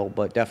in the field,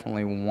 but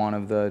definitely one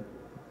of the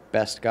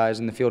best guys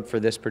in the field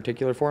for this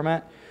particular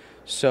format.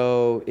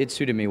 So it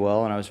suited me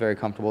well, and I was very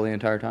comfortable the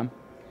entire time.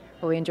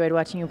 Well, we enjoyed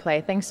watching you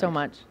play. Thanks so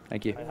much.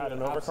 Thank you. I had an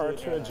overcard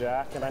to a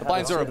jack, and The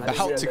blinds are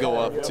about to go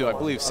up to, I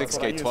believe,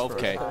 6K,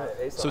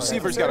 12K. So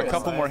Seiver's got a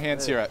couple more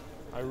hands here at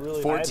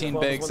 14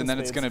 bigs, and then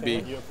it's going to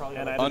be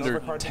under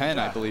 10,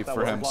 I believe,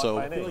 for him.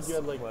 So,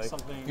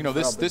 you know,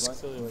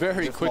 this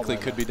very quickly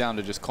could be down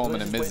to just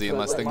Colman and Mizzi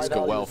unless things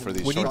go well for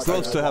these. We need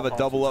Gross to have a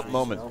double-up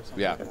moment.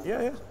 Yeah.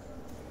 Yeah.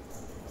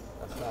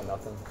 That's not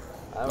nothing.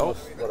 Oh,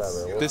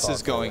 this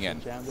is going in.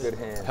 Good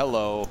hand.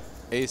 Hello,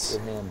 ace.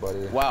 Good hand, buddy.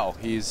 Wow,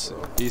 he's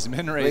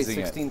min raising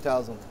it.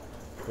 16,000.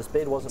 The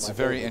spade wasn't It's my a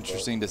very favorite,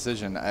 interesting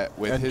decision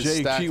with And his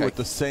JG stack. with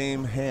the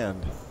same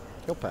hand.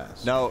 He'll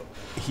pass. Now,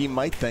 he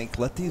might think,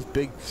 let these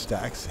big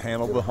stacks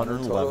handle the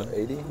 111.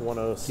 80?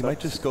 106. He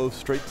might just go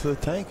straight to the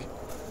tank.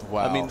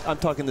 Wow. I mean, I'm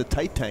talking the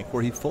tight tank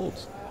where he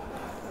folds.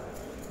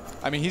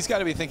 I mean, he's got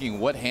to be thinking,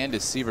 what hand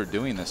is Seiver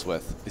doing this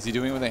with? Is he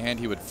doing it with a hand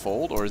he would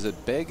fold, or is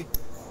it big?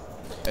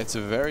 It's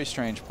a very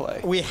strange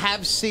play. We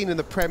have seen in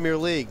the Premier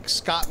League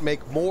Scott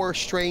make more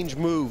strange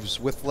moves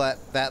with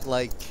that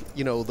like,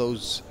 you know,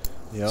 those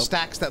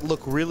stacks that look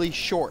really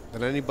short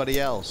than anybody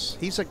else.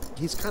 He's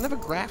kind of a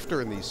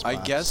grafter in these spots.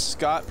 I guess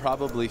Scott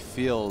probably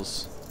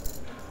feels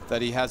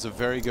that he has a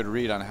very good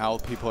read on how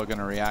people are going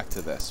to react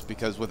to this,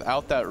 because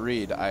without that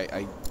read,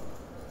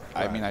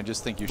 I mean, I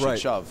just think you should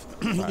shove.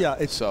 Yeah,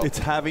 it's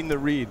having the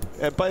read.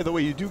 And by the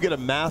way, you do get a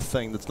math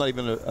thing that's not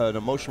even an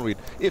emotional read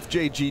if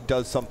JG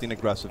does something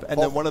aggressive. And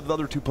then one of the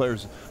other two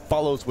players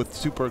follows with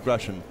super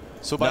aggression.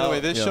 So by the way,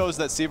 this shows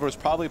that Seiver was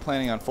probably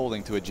planning on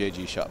folding to a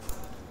JG shove.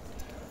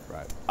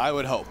 Right. I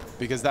would hope,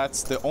 because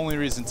that's the only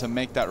reason to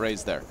make that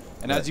raise there.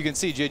 And as you can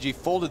see, JG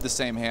folded the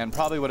same hand,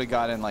 probably would have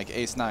got in like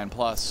ace-9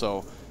 plus.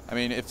 So, I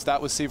mean, if that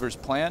was Seiver's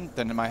plan,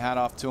 then my hat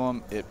off to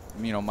him. It,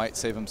 you know, might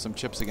save him some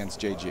chips against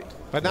JG.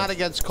 But not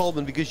against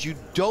Colman, because you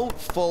don't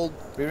fold.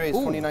 We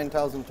raised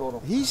 29,000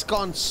 total. He's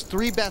gone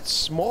 3 bets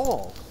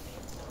small.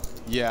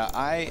 Yeah,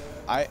 I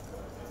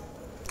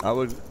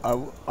would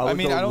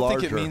mean, go I don't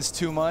think it larger. means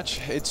too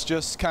much. It's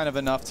just kind of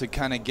enough to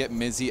kind of get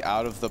Mizzi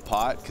out of the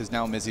pot, because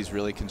now Mizzi's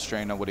really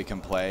constrained on what he can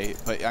play.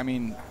 But I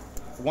mean,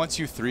 once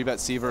you 3-bet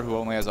Seiver, who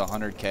only has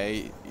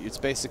 100K, it's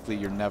basically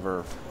you're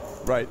never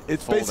Right.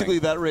 It's folding. basically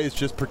that raise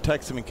just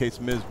protects him in case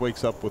Miz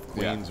wakes up with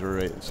queens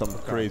or some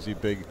crazy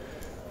big,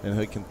 and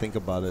he can think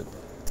about it.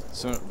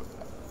 So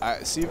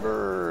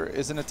Seiver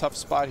is in a tough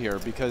spot here,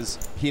 because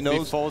he knows if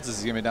he folds, he's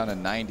going to be down to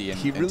 90 and,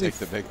 he really take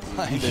the big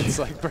blind. It's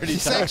like pretty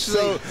tough.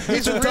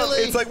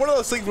 It's like one of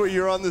those things where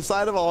you're on the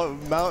side of a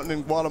mountain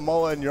in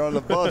Guatemala and you're on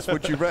the bus,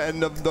 which you rent,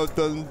 and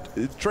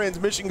the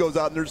transmission goes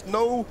out, and there's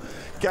no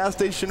gas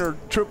station or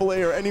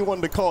AAA or anyone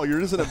to call.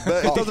 You're just in a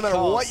bed. It doesn't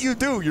matter what you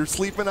do. You're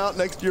sleeping out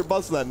next to your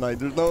bus that night.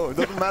 There's no. It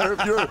doesn't matter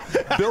if you're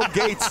Bill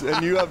Gates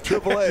and you have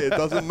AAA. It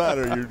doesn't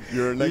matter.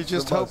 You're next. You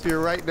just to the bus. hope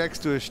you're right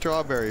next to a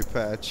strawberry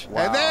patch.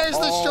 Wow. And there's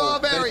the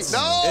strawberry.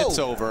 No, it's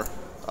over.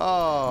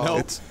 Oh, no,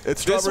 it's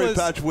strawberry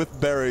patch with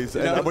berries.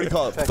 And what do you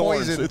call it?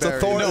 Thorns. It's a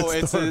thorn. No,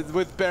 it's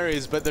with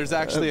berries, but there's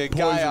actually a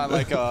guy on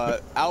like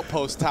a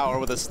outpost tower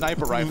with a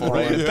sniper rifle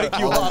ready to pick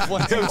you off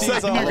when the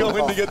second you go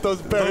in to get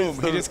those berries.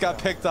 Boom, he just got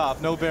picked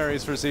off. No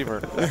berries for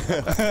Seiver.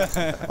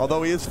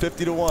 Although he is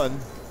 50 to 1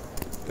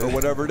 or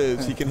whatever it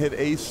is, he can hit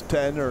ace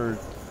 10 or.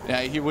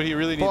 Yeah, what he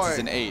really needs is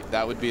an 8.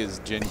 That would be his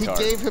gin he card.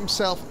 gave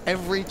himself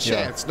every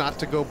chance not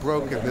to go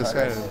broke in this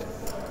hand,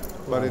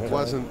 but it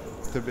wasn't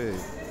to be.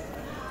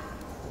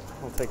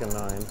 I'll take a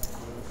 9.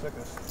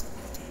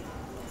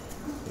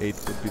 8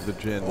 would be the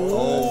gin.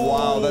 Oh,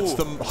 wow, that's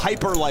the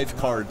hyper life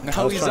card.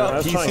 Now he's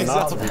up.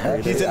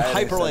 He's in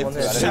hyper life.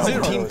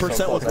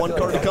 17% with one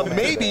card to come.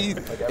 Maybe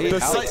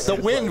the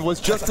wind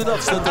was just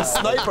enough so the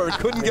sniper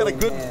couldn't get a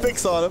good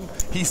fix on him.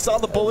 He saw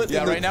the bullet.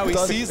 Yeah, right now he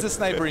sees the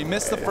sniper. He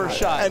missed the first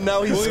shot. And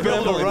now he's will he be able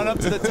to scrambling. run up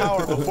to the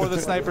tower before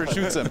the sniper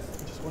shoots him?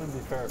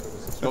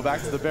 Go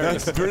back to the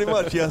berries. That's pretty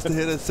much. He has to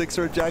hit a 6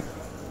 or a jack.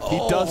 He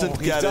doesn't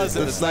get it.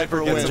 The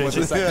sniper wins with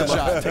the second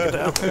shot. Take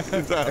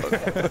it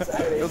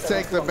down. He'll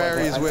take the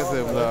berries with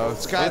him, though.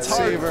 Scott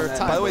Seiver.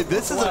 By the way,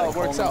 this is it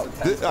works out.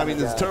 I mean,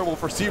 it's terrible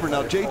for Seiver.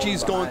 Now,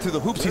 JG's going through the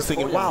hoops. He's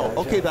thinking, wow,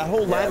 okay, that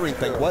whole laddering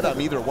thing. What? I'm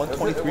either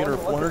 123 or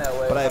 400,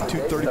 but I have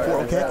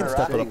 234. Okay, I can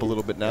step it up a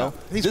little bit now.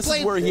 This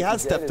is where he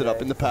has stepped it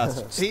up in the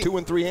past. 2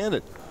 and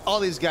 3-handed. All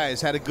these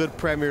guys had a good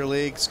Premier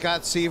League.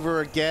 Scott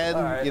Seiver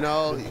again, you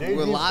know,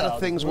 a lot of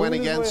things went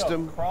against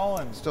him.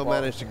 Still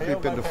managed to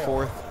creep into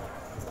 4th.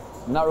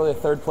 I'm not really a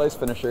 3rd place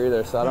finisher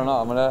either, so I don't know.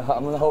 I'm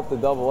gonna hope to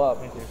double up.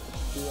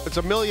 It's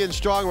 $1 million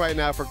strong right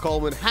now for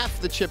Colman. Half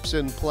the chips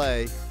in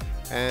play,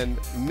 and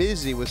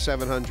Mizzi with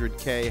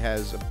 700K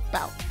has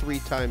about 3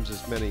 times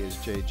as many as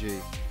JG.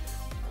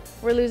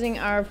 We're losing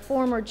our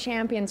former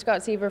champion,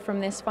 Scott Seiver, from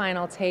this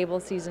final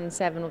table. Season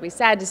 7 will be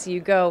sad to see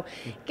you go.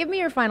 Give me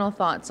your final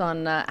thoughts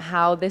on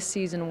how this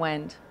season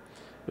went.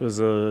 It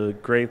was a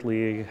great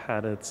league,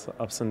 had its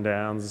ups and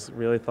downs.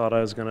 Really thought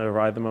I was going to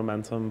ride the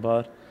momentum,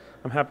 but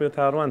I'm happy with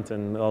how it went,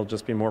 and I'll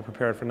just be more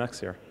prepared for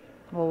next year.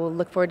 Well, we'll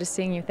look forward to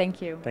seeing you.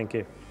 Thank you. Thank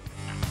you.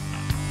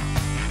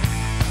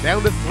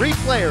 Down to 3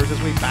 players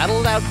as we battle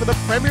it out for the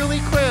Premier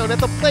League crown at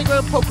the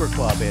Playground Poker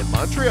Club in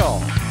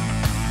Montreal.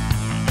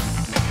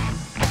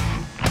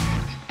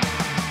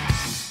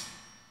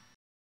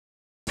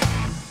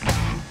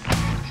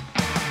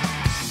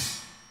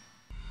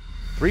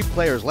 Three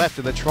players left,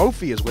 and the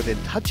trophy is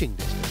within touching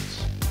distance.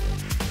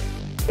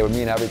 It would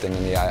mean everything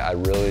to me. I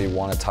really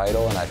want a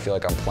title, and I feel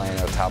like I'm playing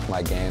at the top of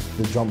my game.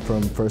 The jump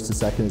from 1st to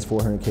 2nd is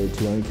 400K,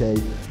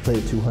 200K. Played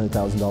a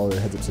 $200,000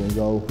 heads-up sit and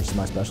go, which is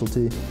my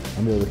specialty.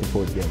 I'm really looking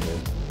forward to getting there.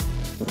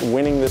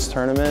 Winning this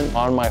tournament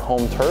on my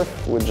home turf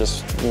would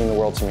just mean the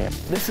world to me.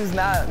 This is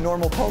not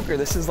normal poker.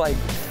 This is like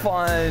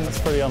fun. That's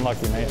pretty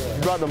unlucky, mate.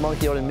 You brought the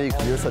monkey out in me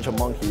because you're such a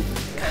monkey.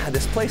 God,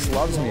 this place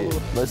loves me.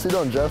 Nicely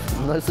done, Jeff.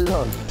 Nicely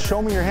done.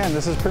 Show me your hand.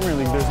 This is Premier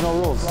League. There's no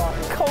rules.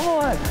 Come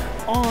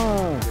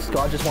on.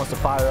 Scott just wants to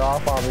fire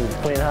off on me,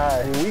 playing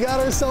high. We got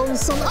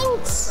ourselves some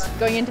outs.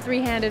 Going into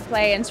 3-handed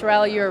play, and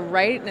Sorel, you're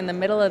right in the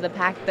middle of the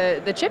pack.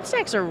 The chip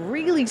stacks are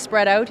really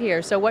spread out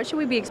here, so what should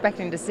we be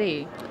expecting to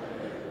see?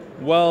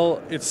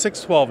 Well, it's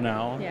 6-12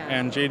 now, Yeah.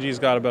 and JG's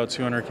got about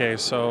 200K,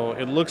 so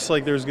it looks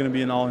like there's going to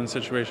be an all-in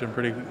situation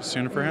pretty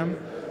soon for him.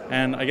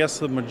 And I guess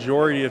the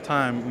majority of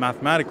time,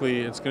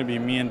 mathematically, it's going to be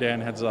me and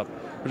Dan heads up,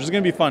 which is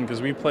going to be fun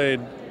because we played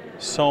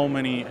so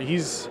many.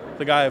 He's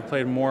the guy I've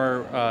played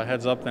more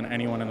heads up than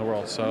anyone in the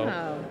world, so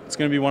it's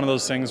going to be one of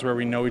those things where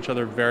we know each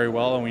other very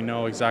well and we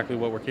know exactly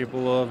what we're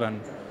capable of, and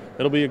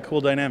it'll be a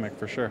cool dynamic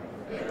for sure.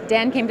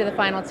 Dan came to the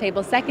final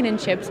table 2nd in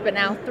chips, but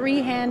now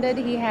 3-handed,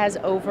 he has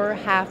over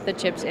half the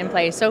chips in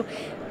play. So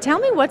tell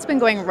me what's been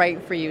going right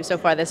for you so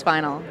far this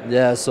final.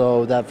 Yeah,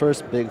 so that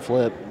first big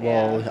flip,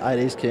 well, I had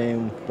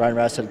ace-king,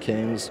 Rast had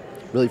kings.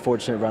 Really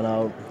fortunate run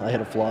out. I hit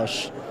a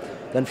flush.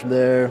 Then from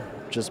there,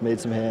 just made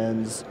some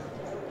hands.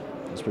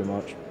 That's pretty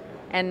much.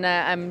 And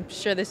I'm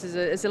sure this is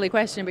a silly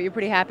question, but you're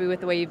pretty happy with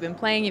the way you've been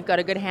playing. You've got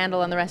a good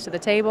handle on the rest of the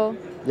table.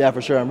 Yeah,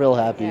 for sure. I'm real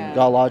happy. Yeah.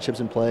 Got a lot of chips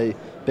in play.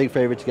 Big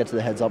favorite to get to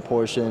the heads-up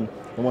portion.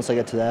 And once I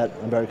get to that,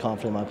 I'm very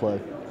confident in my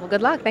play. Well,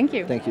 good luck. Thank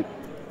you. Thank you.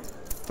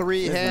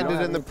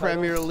 3-handed in the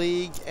Premier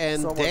League,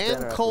 and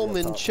Dan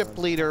Colman, chip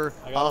leader,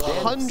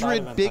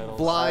 100 big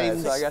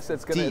blinds. So I guess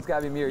it's got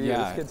to be me or you.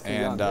 Yeah, this kid's too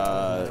and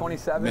young.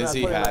 27,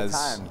 Mizzi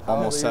has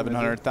almost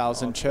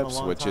 700,000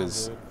 chips, which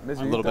is a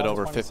little bit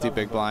over 50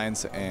 big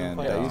blinds, and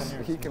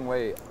he can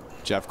wait.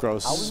 Jeff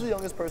Gross I was the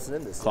youngest person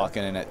in this. clocking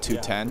in at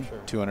 210,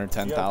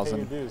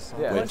 210,000,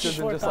 which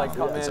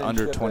is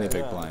under 20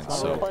 big blinds.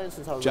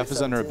 So Jeff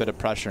is under a bit of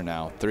pressure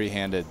now.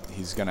 3-handed,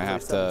 he's going to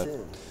have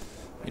to,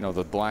 you know,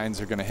 the blinds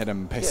are going to hit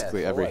him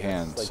basically every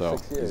hand, so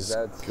he's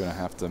going to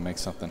have to make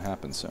something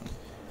happen soon.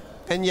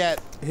 And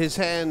yet, his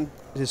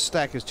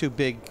stack is too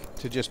big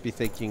to just be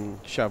thinking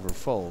shove or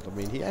fold. I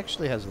mean, he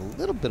actually has a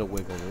little bit of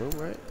wiggle room,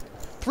 right?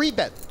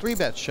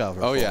 3-bet shove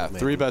or fold. Oh yeah,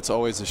 maybe. 3-bet's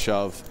always a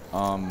shove.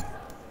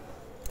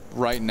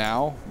 Right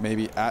now,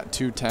 maybe at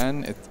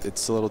 210,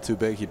 it's a little too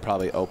big. He'd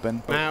probably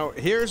open. Now,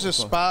 here's a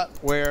spot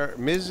where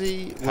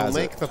Mizzi will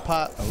make the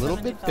pot a little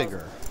bit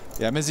bigger.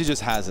 Yeah, Mizzi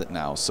just has it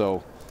now,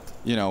 so,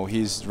 you know,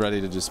 he's ready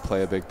to just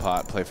play a big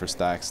pot, play for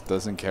stacks,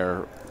 doesn't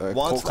care.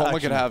 Colman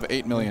could have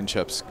 8 million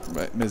chips,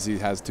 but Mizzi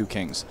has 2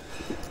 kings.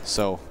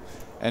 So,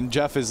 and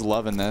Jeff is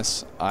loving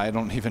this. I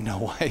don't even know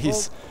why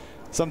he's...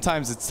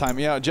 Sometimes it's time.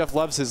 You know, Jeff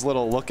loves his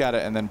little look at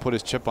it and then put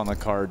his chip on the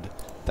card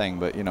thing,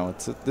 but you know,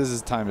 this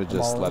is time to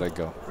just let it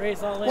go.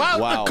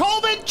 Wow,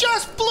 Colman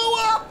just blew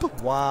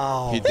up!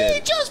 Wow. He did.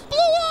 He just blew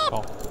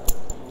up!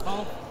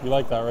 You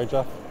like that, right,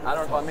 Jeff?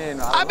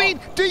 I mean,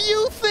 do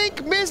you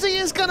think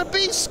Mizzi is going to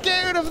be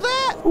scared of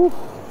that?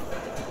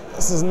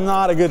 This is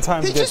not a good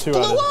time to get too out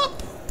of it. He just blew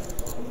up!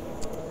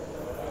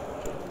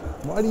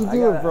 Why do you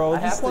do it, bro?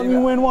 Just let me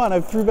win one.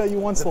 I've 3-bet you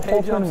once the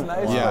whole tournament.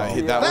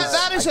 Yeah,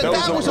 that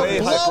was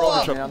a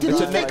blow-up. Did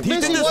you think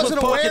Mizzi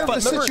wasn't aware of the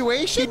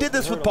situation? He did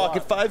this with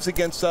pocket 5s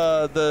against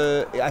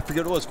I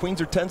forget what it was,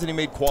 queens or 10s, and he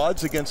made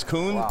quads against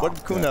Koon. What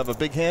did Koon have, a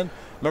big hand?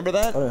 Remember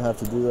that? I didn't have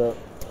to do that.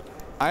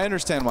 I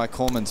understand why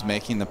Colman's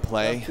making the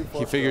play.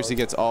 He figures he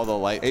gets all the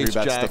light 3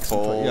 bets to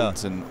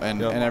folds and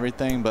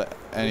everything,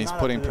 and he's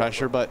putting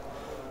pressure. But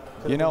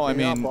you know, I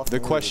mean, the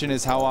question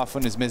is how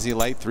often is Mizzi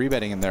light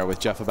 3-betting in there with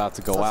Jeff about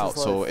to go out?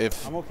 So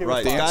if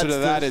the answer to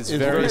that is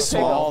very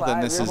small,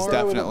 then this is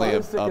definitely a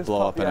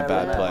blow up and a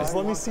bad play.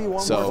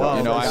 So,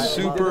 you know, I'm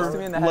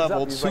super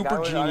leveled,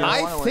 super genius.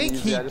 I think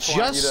he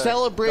just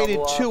celebrated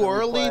too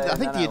early. I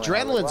think the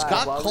adrenaline's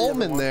got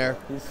Colman there.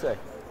 He's sick.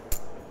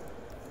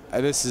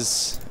 This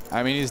is,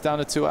 I mean, he's down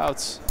to 2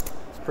 outs.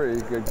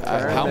 Pretty good.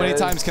 How many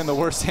times can the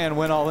worst hand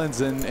win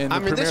all-ins in the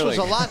Premier League? This was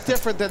a lot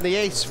different than the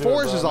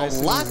ace-4s. Is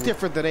a lot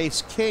different than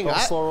ace-king.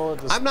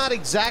 I'm not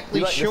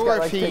exactly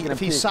sure if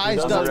he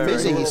sized up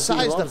Mizzi. He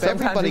sized up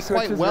everybody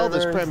quite well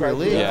this Premier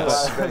League.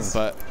 Yes,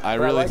 but I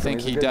really think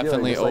he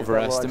definitely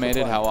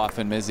overestimated how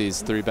often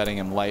Mizzi's 3-betting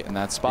him light in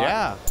that spot.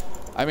 Yeah.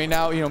 I mean,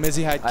 now, you know,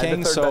 Mizzi had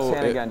king, so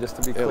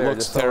it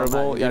looks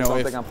terrible. You know,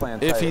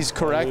 if he's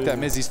correct that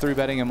Mizzi's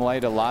 3-betting him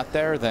light a lot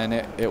there, then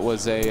it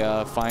was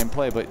a fine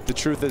play. But the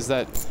truth is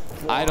that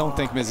I don't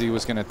think Mizzi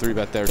was going to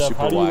 3-bet there super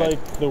wide. How do you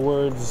like the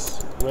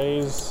words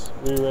raise,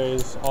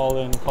 re-raise,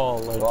 all-in, call?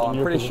 Like, well,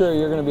 I'm pretty sure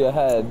you're going to be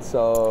ahead.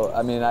 So,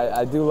 I mean,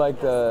 I do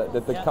like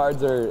that the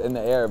cards are in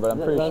the air, but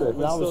I'm pretty sure.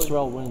 Now the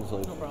Sorel wins.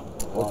 Like,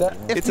 what's that?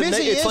 If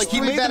Mizzi is like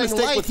 3-betting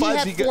light, he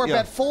had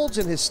 4-bet folds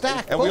in his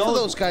stack. Both of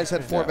those guys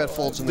had 4-bet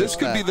folds in their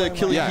stack. This could be the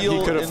Achilles heel.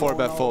 He could have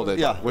 4-bet folded,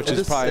 which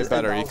is probably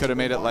better. He could have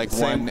made it like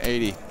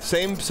 180.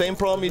 Same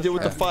problem he did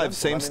with the 5.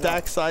 Same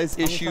stack size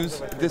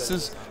issues. This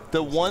is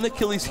the one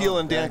Achilles heel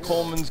in Dan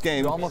Colman's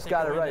game. You almost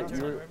got it right.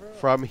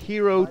 From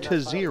hero to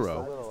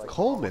zero,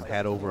 Colman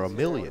had over $1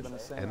 million,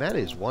 and that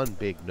is one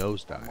big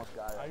nosedive.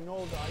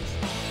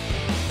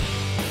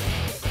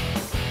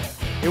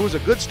 It was a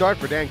good start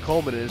for Dan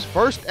Colman in his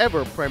first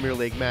ever Premier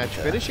League match,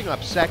 finishing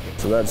up second.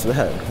 So that's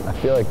that. I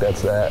feel like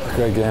that's that.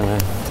 Great game, man.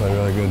 Played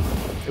really good.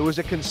 It was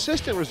a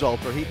consistent result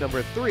for heat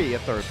number 3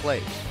 at 3rd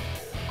place.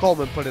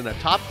 Colman put in a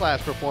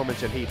top-class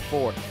performance in Heat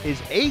 4.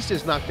 His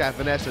aces knocked out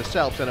Vanessa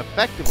Selps and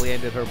effectively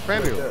ended her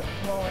Premier League.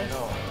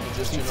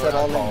 Just he said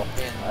all in.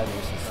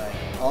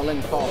 All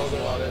in call.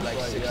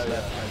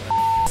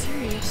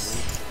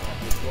 Serious.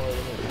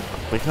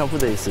 Waking up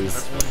with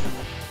aces.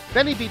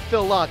 Then he beat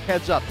Phil Laak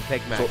heads up to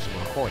take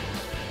maximum points.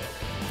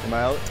 Am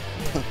I out?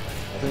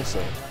 I think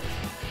so.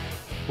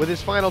 With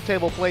his final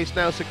table place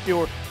now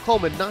secure,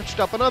 Colman notched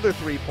up another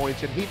 3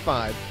 points in Heat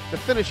 5 to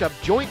finish up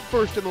joint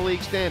first in the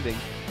league standing,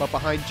 but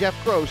behind Jeff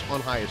Gross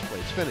on highest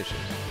place finishes.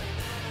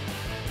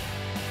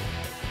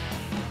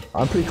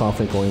 I'm pretty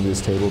confident going to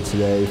this table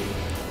today.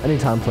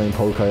 Anytime playing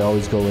poker, I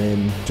always go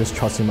in just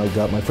trusting my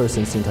gut. My first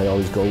instinct, I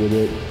always go with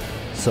it.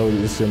 So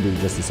this is going to be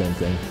just the same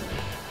thing.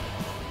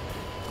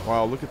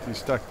 Wow, look at these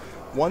stacks.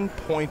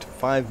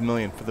 1.5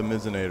 million for the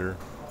Mizzinator.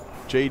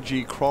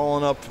 JG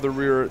crawling up for the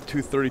rear at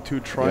 232,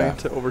 trying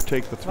to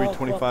overtake the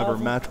 325 or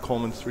match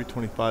Colman's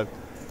 325.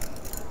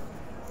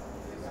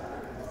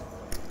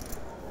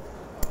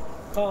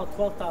 Call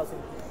 12,000.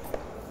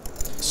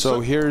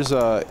 So here's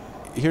an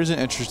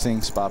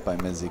interesting spot by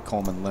Mizzi.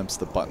 Colman limps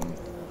the button,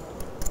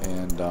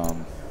 and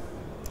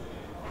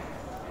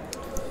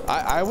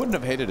I wouldn't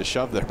have hated a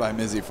shove there by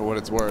Mizzi for what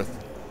it's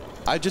worth.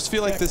 I just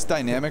feel like this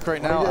dynamic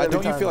right now,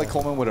 don't you feel like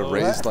Colman would have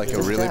raised like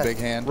a really big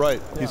hand?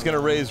 Right, he's going to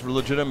raise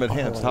legitimate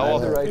hands. How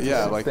often?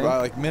 Yeah,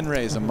 like min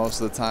raise him most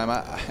of the time.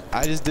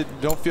 I just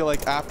don't feel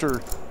like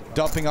after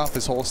dumping off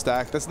his whole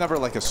stack, that's never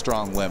like a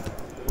strong limp.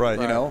 Right.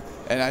 You know?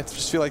 And I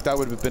just feel like that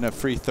would have been a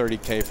free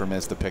 30K for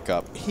Miz to pick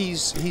up.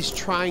 He's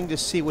trying to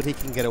see what he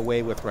can get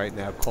away with right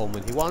now,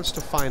 Colman. He wants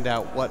to find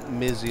out what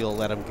Mizzi will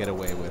let him get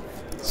away with.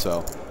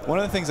 So, one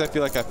of the things I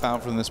feel like I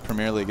found from this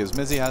Premier League is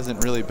Mizzi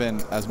hasn't really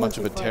been as much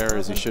of a terror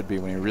as he should be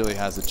when he really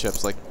has the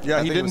chips. Like,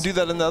 yeah, he didn't do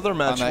that in the other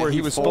match where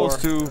he was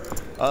supposed to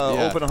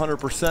open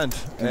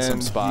 100% in some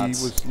spots.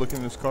 He was looking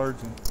at his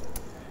cards.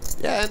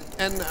 Yeah,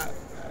 and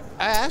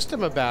I asked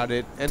him about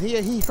it, and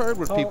he heard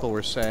what people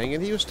were saying,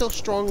 and he was still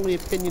strongly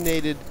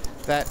opinionated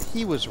that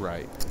he was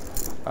right.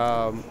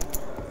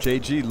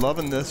 JG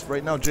loving this.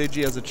 Right now,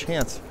 JG has a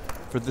chance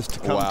for this to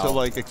come to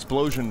like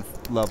explosion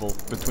level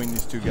between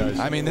these two guys.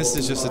 I mean, this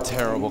is just a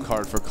terrible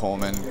card for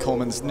Colman.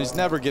 He's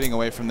never getting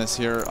away from this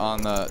here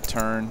on the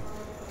turn.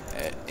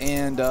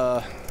 And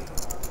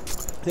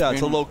yeah,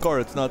 it's a low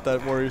card. It's not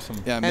that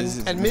worrisome. Yeah, and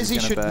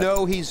Mizzi should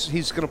know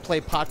he's going to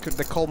play pot.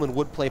 That Colman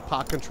would play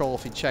pot control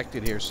if he checked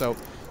it here. So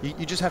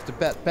you just have to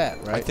bet,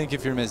 right? I think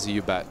if you're Mizzi,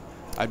 you bet.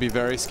 I'd be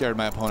very scared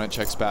my opponent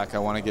checks back. I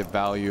want to get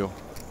value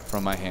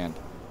from my hand.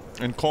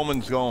 And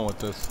Colman's going with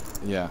this.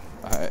 Yeah,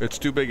 it's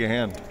too big a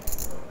hand.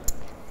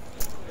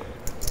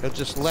 He'll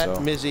just let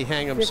Mizzi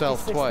hang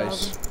himself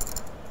twice.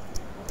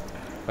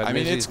 But I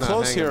mean, Mizzi's it's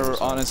close here,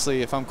 himself.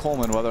 honestly, if I'm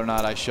Colman, whether or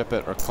not I ship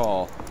it or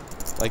call.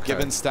 Like,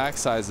 given stack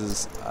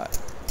sizes,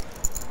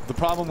 the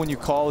problem when you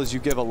call is you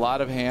give a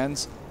lot of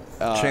hands.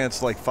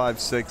 Chance like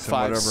 5-6 and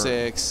whatever.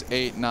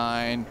 5-6,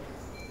 8-9,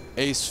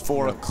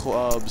 ace-4 of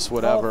clubs,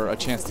 whatever, a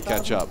chance to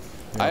catch up.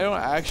 I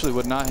actually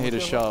would not hate a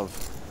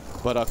shove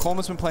But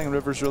Colman's been playing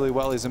rivers really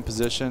well. He's in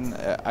position.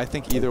 I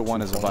think either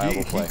one is a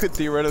viable play. He could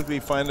theoretically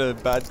find a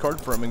bad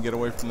card for him and get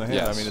away from the hand.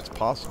 Yes. I mean, it's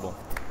possible.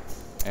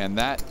 And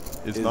that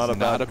is not a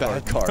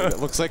bad card. It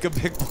looks like a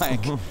big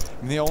blank. And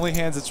the only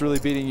hands that's really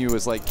beating you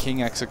is like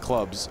King X of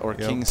clubs or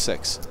King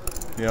 6.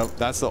 Yep.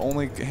 That's the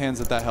only hands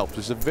that helps.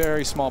 There's a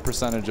very small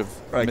percentage of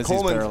Mizzi's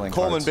barreling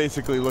Colman cards.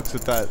 basically looks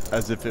at that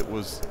as if it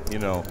was, you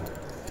know,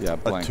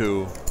 blank. a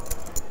 2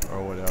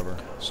 or whatever.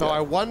 So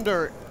I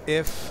wonder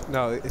if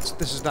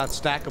this is not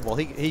stackable.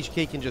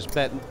 He can just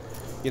bet,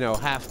 you know,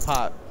 half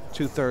pot,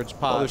 2/3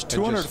 pot. Well, there's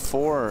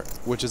 204,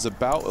 which is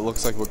about, it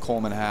looks like what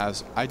Colman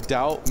has. I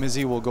doubt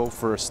Mizzi will go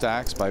for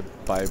stacks by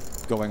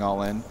going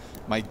all in.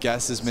 My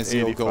guess is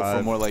Mizzi will go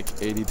for more like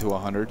 80 to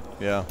 100.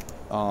 Yeah.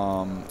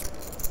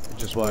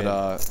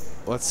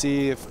 Let's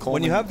see if Colman.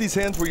 When you have these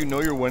hands where you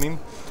know you're winning,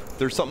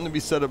 there's something to be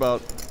said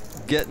about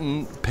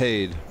getting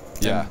paid.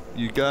 Yeah. And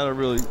you gotta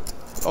really.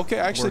 Okay,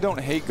 I actually don't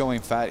hate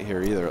going fat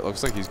here either. It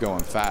looks like he's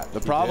going fat. The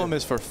problem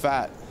is for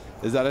fat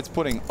is that it's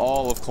putting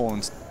all of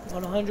Colman's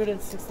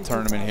 160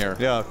 tournament here.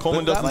 Yeah,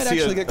 Colman that doesn't might see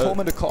actually get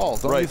Colman to call,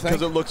 don't right, you think?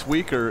 because it looks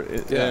weaker.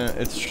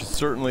 It's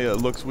certainly a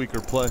looks weaker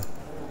play.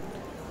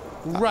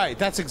 Right,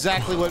 that's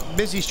exactly what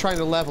Mizzi's trying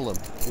to level him.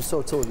 You're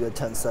so told you had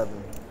 10-7.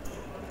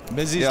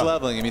 Mizzi's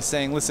leveling him. He's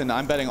saying, listen,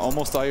 I'm betting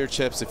almost all your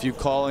chips. If you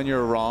call and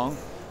you're wrong,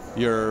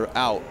 you're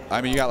out.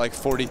 I mean, you got like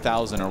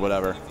 40,000 or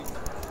whatever.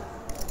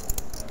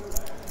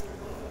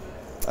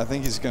 I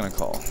think he's going to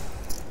call.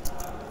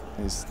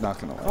 He's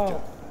not going to like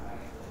it.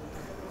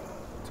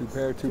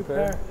 Two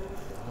pair.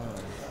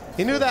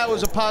 He knew that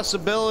was a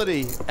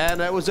possibility,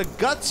 and it was a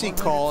gutsy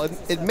call.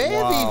 It may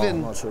have even.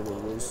 I'm not sure what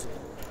it was.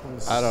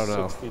 I don't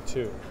know.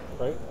 62,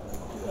 right?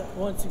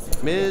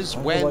 160. Miz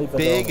went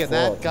big, and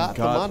that got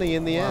the money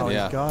in the end.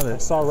 Wow, got it. I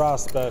saw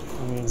Rast bet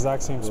in the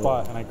exact same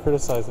spot, and I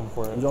criticized him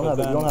for it. You don't have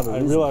a I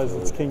reason realized for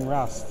it. it's King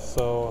Rast,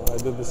 so I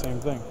did the same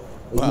thing.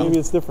 Wow. Maybe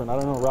it's different. I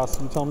don't know,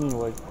 Rast. You tell me.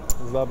 Like,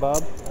 is that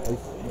bad?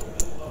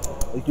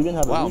 Like you didn't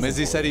have a Wow,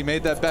 reason Mizzi said he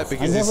made that bet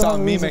because he never saw have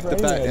a me reason make for the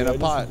bet anything. in a I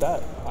pot.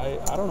 just bet.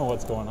 I don't know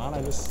what's going on.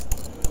 I just.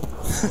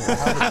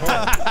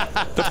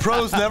 The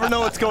pros never know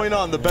what's going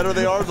on. The better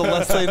they are, the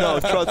less they know.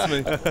 Trust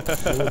me.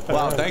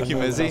 Wow, thank you,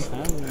 Mizzi.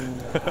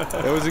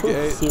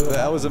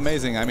 That was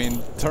amazing. I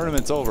mean,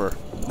 tournament's over.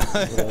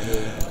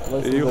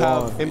 You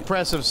have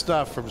impressive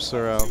stuff from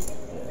Sorel.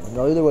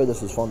 No, either way,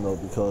 this was fun though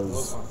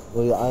because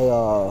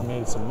I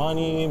made some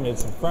money, made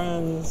some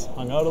friends,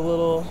 hung out a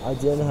little. I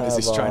didn't have.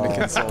 He's trying to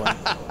console him.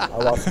 I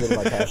lost a bit of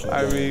my cash.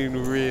 I mean,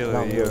 really.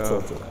 I'm really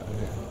tilted.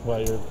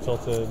 What, you're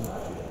tilted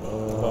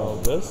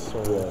about this?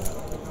 Or yeah.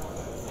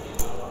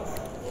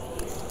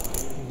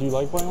 Do you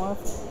like playing live?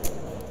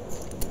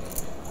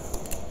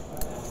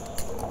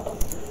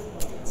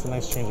 It's a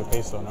nice change of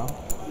pace though, no?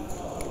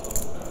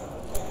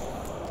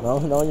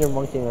 Now you're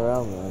monkeying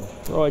around, man.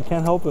 Bro, I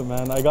can't help it,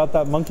 man. I got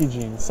that monkey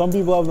gene. Some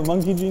people have the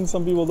monkey gene,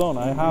 some people don't.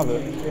 I have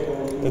it.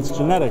 It's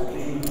genetic.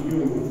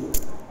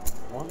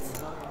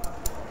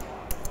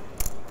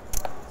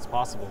 It's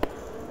possible.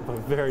 But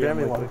very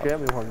unlikely.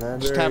 Grab me one,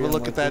 man. Just have a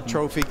look at that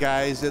trophy,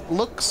 guys. It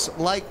looks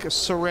like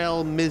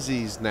Sorel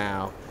Mizzi's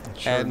now.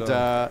 Sure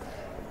and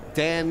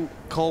Dan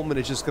Colman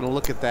is just going to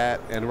look at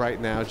that and right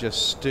now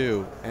just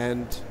stew.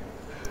 And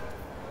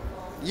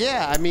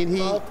yeah, I mean,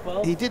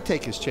 he did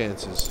take his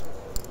chances.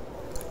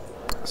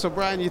 So,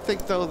 Brian, you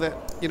think, though,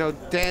 that, you know,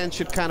 Dan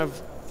should kind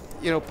of,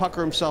 you know,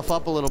 pucker himself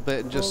up a little bit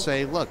and just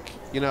say, look,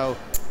 you know,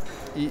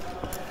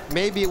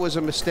 maybe it was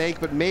a mistake,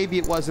 but maybe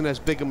it wasn't as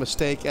big a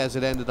mistake as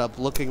it ended up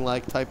looking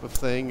like type of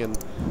thing, and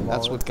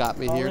that's what got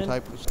me here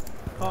type of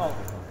stuff.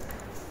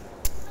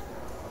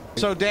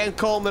 So Dan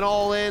Colman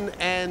all in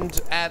and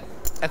at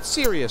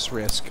serious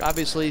risk.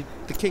 Obviously,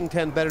 the King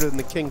 10 better than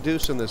the King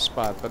Deuce in this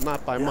spot, but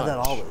not by much. You have that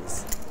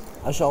always.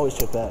 I should always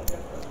check back.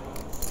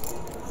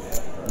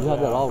 You have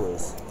that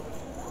always.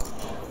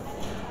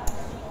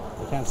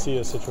 I can't see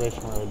a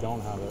situation where I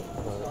don't have it.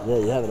 But yeah,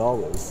 you have it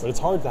always. But it's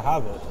hard to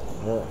have it.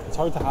 Yeah. It's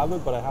hard to have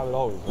it, but I have it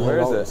always. Where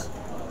is it?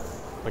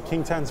 But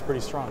King 10 is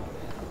pretty strong.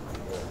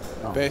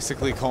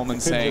 Basically, Colman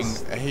saying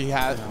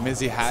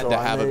Mizzi had to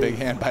have a big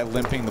hand by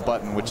limping the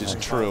button, which is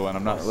true, and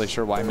I'm not really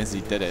sure why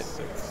Mizzi did it.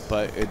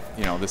 But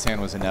this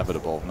hand was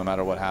inevitable. No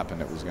matter what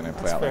happened, it was going to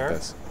play out like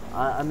this.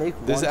 I make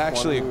This is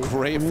actually a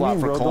great flop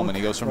for Colman.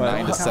 He goes from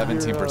 9 to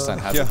 17%,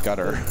 has a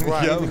gutter.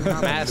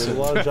 Massive. A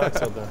lot of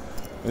jacks out there.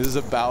 This is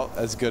about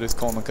as good as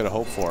Colman could have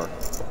hoped for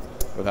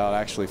without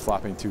actually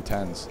flopping 2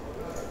 10s.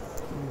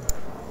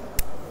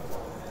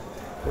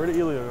 Where did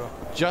Elio go?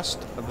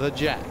 Just the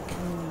jack.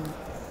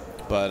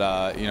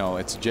 But,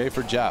 it's J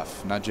for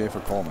Jeff, not J for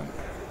Colman.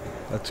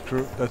 That's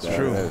true. That's There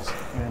true. it is.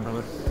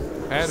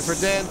 And for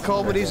Dan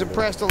Colman, he's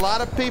impressed a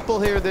lot of people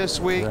here this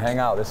week. Hang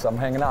out. I'm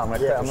hanging out.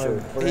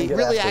 He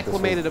really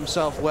acclimated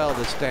himself well,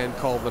 this Dan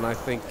Colman, I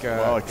think.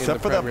 Well,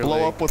 except for that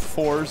blow up with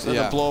 4s and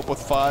the blow up with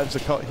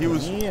 5s. He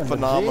was a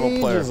phenomenal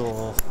player.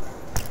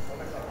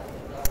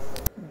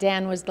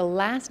 Dan was the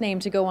last name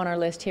to go on our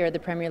list here at the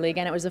Premier League,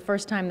 and it was the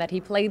first time that he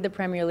played the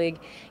Premier League.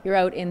 You're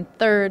out in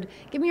third.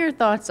 Give me your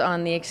thoughts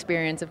on the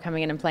experience of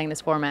coming in and playing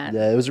this format.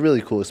 Yeah, it was a really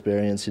cool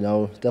experience, you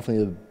know.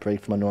 Definitely a break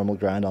from my normal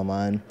grind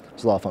online. It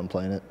was a lot of fun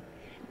playing it.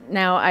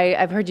 Now,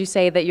 I've heard you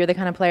say that you're the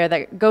kind of player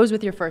that goes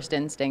with your first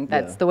instinct.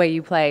 That's the way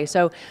you play.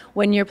 So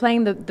when you're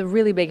playing the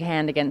really big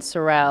hand against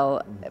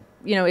Sorel,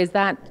 you know, is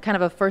that kind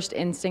of a first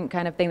instinct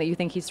kind of thing that you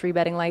think he's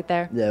 3-betting light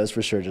there? Yeah, it was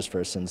for sure just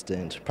first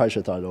instinct. Probably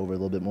should have thought it over a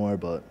little bit more,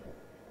 but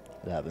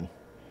it happened.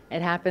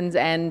 It happens,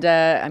 and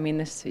I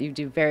mean, you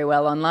do very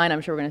well online.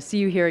 I'm sure we're going to see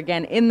you here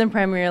again in the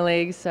Premier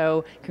League.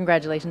 So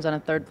congratulations on a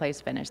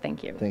third-place finish.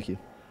 Thank you. Thank you.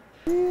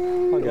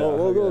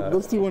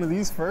 Let's do one of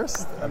these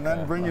first, and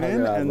then bring it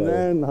in, and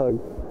then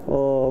hug.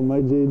 Oh, my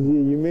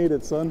JG, you made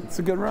it, son. It's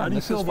a good run. How do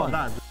you feel about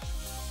that?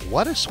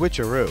 What a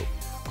switcheroo.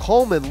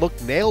 Colman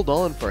looked nailed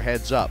on for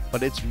heads up,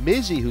 but it's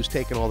Mizzi who's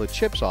taken all the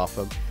chips off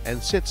him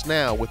and sits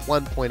now with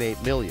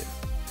 1.8 million.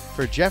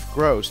 For Jeff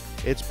Gross,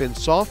 it's been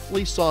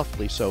softly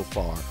so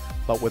far,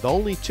 but with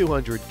only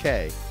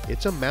 200K,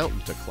 it's a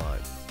mountain to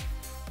climb.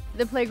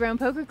 The Playground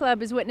Poker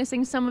Club is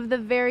witnessing some of the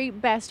very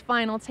best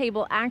final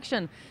table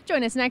action.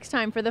 Join us next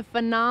time for the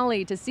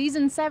finale to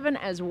Season 7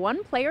 as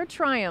one player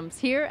triumphs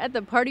here at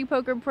the Party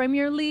Poker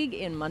Premier League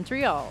in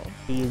Montreal.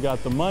 You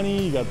got the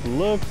money, you got the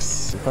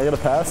looks. Can I get a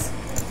pass?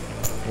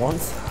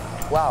 Once?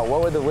 Wow,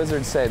 what would the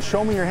wizard say?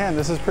 Show me your hand.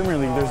 This is Premier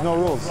League. There's no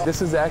rules.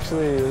 This is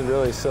actually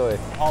really silly.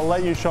 I'll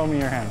let you show me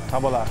your hand. How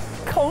about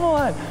that? Come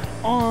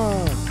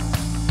on.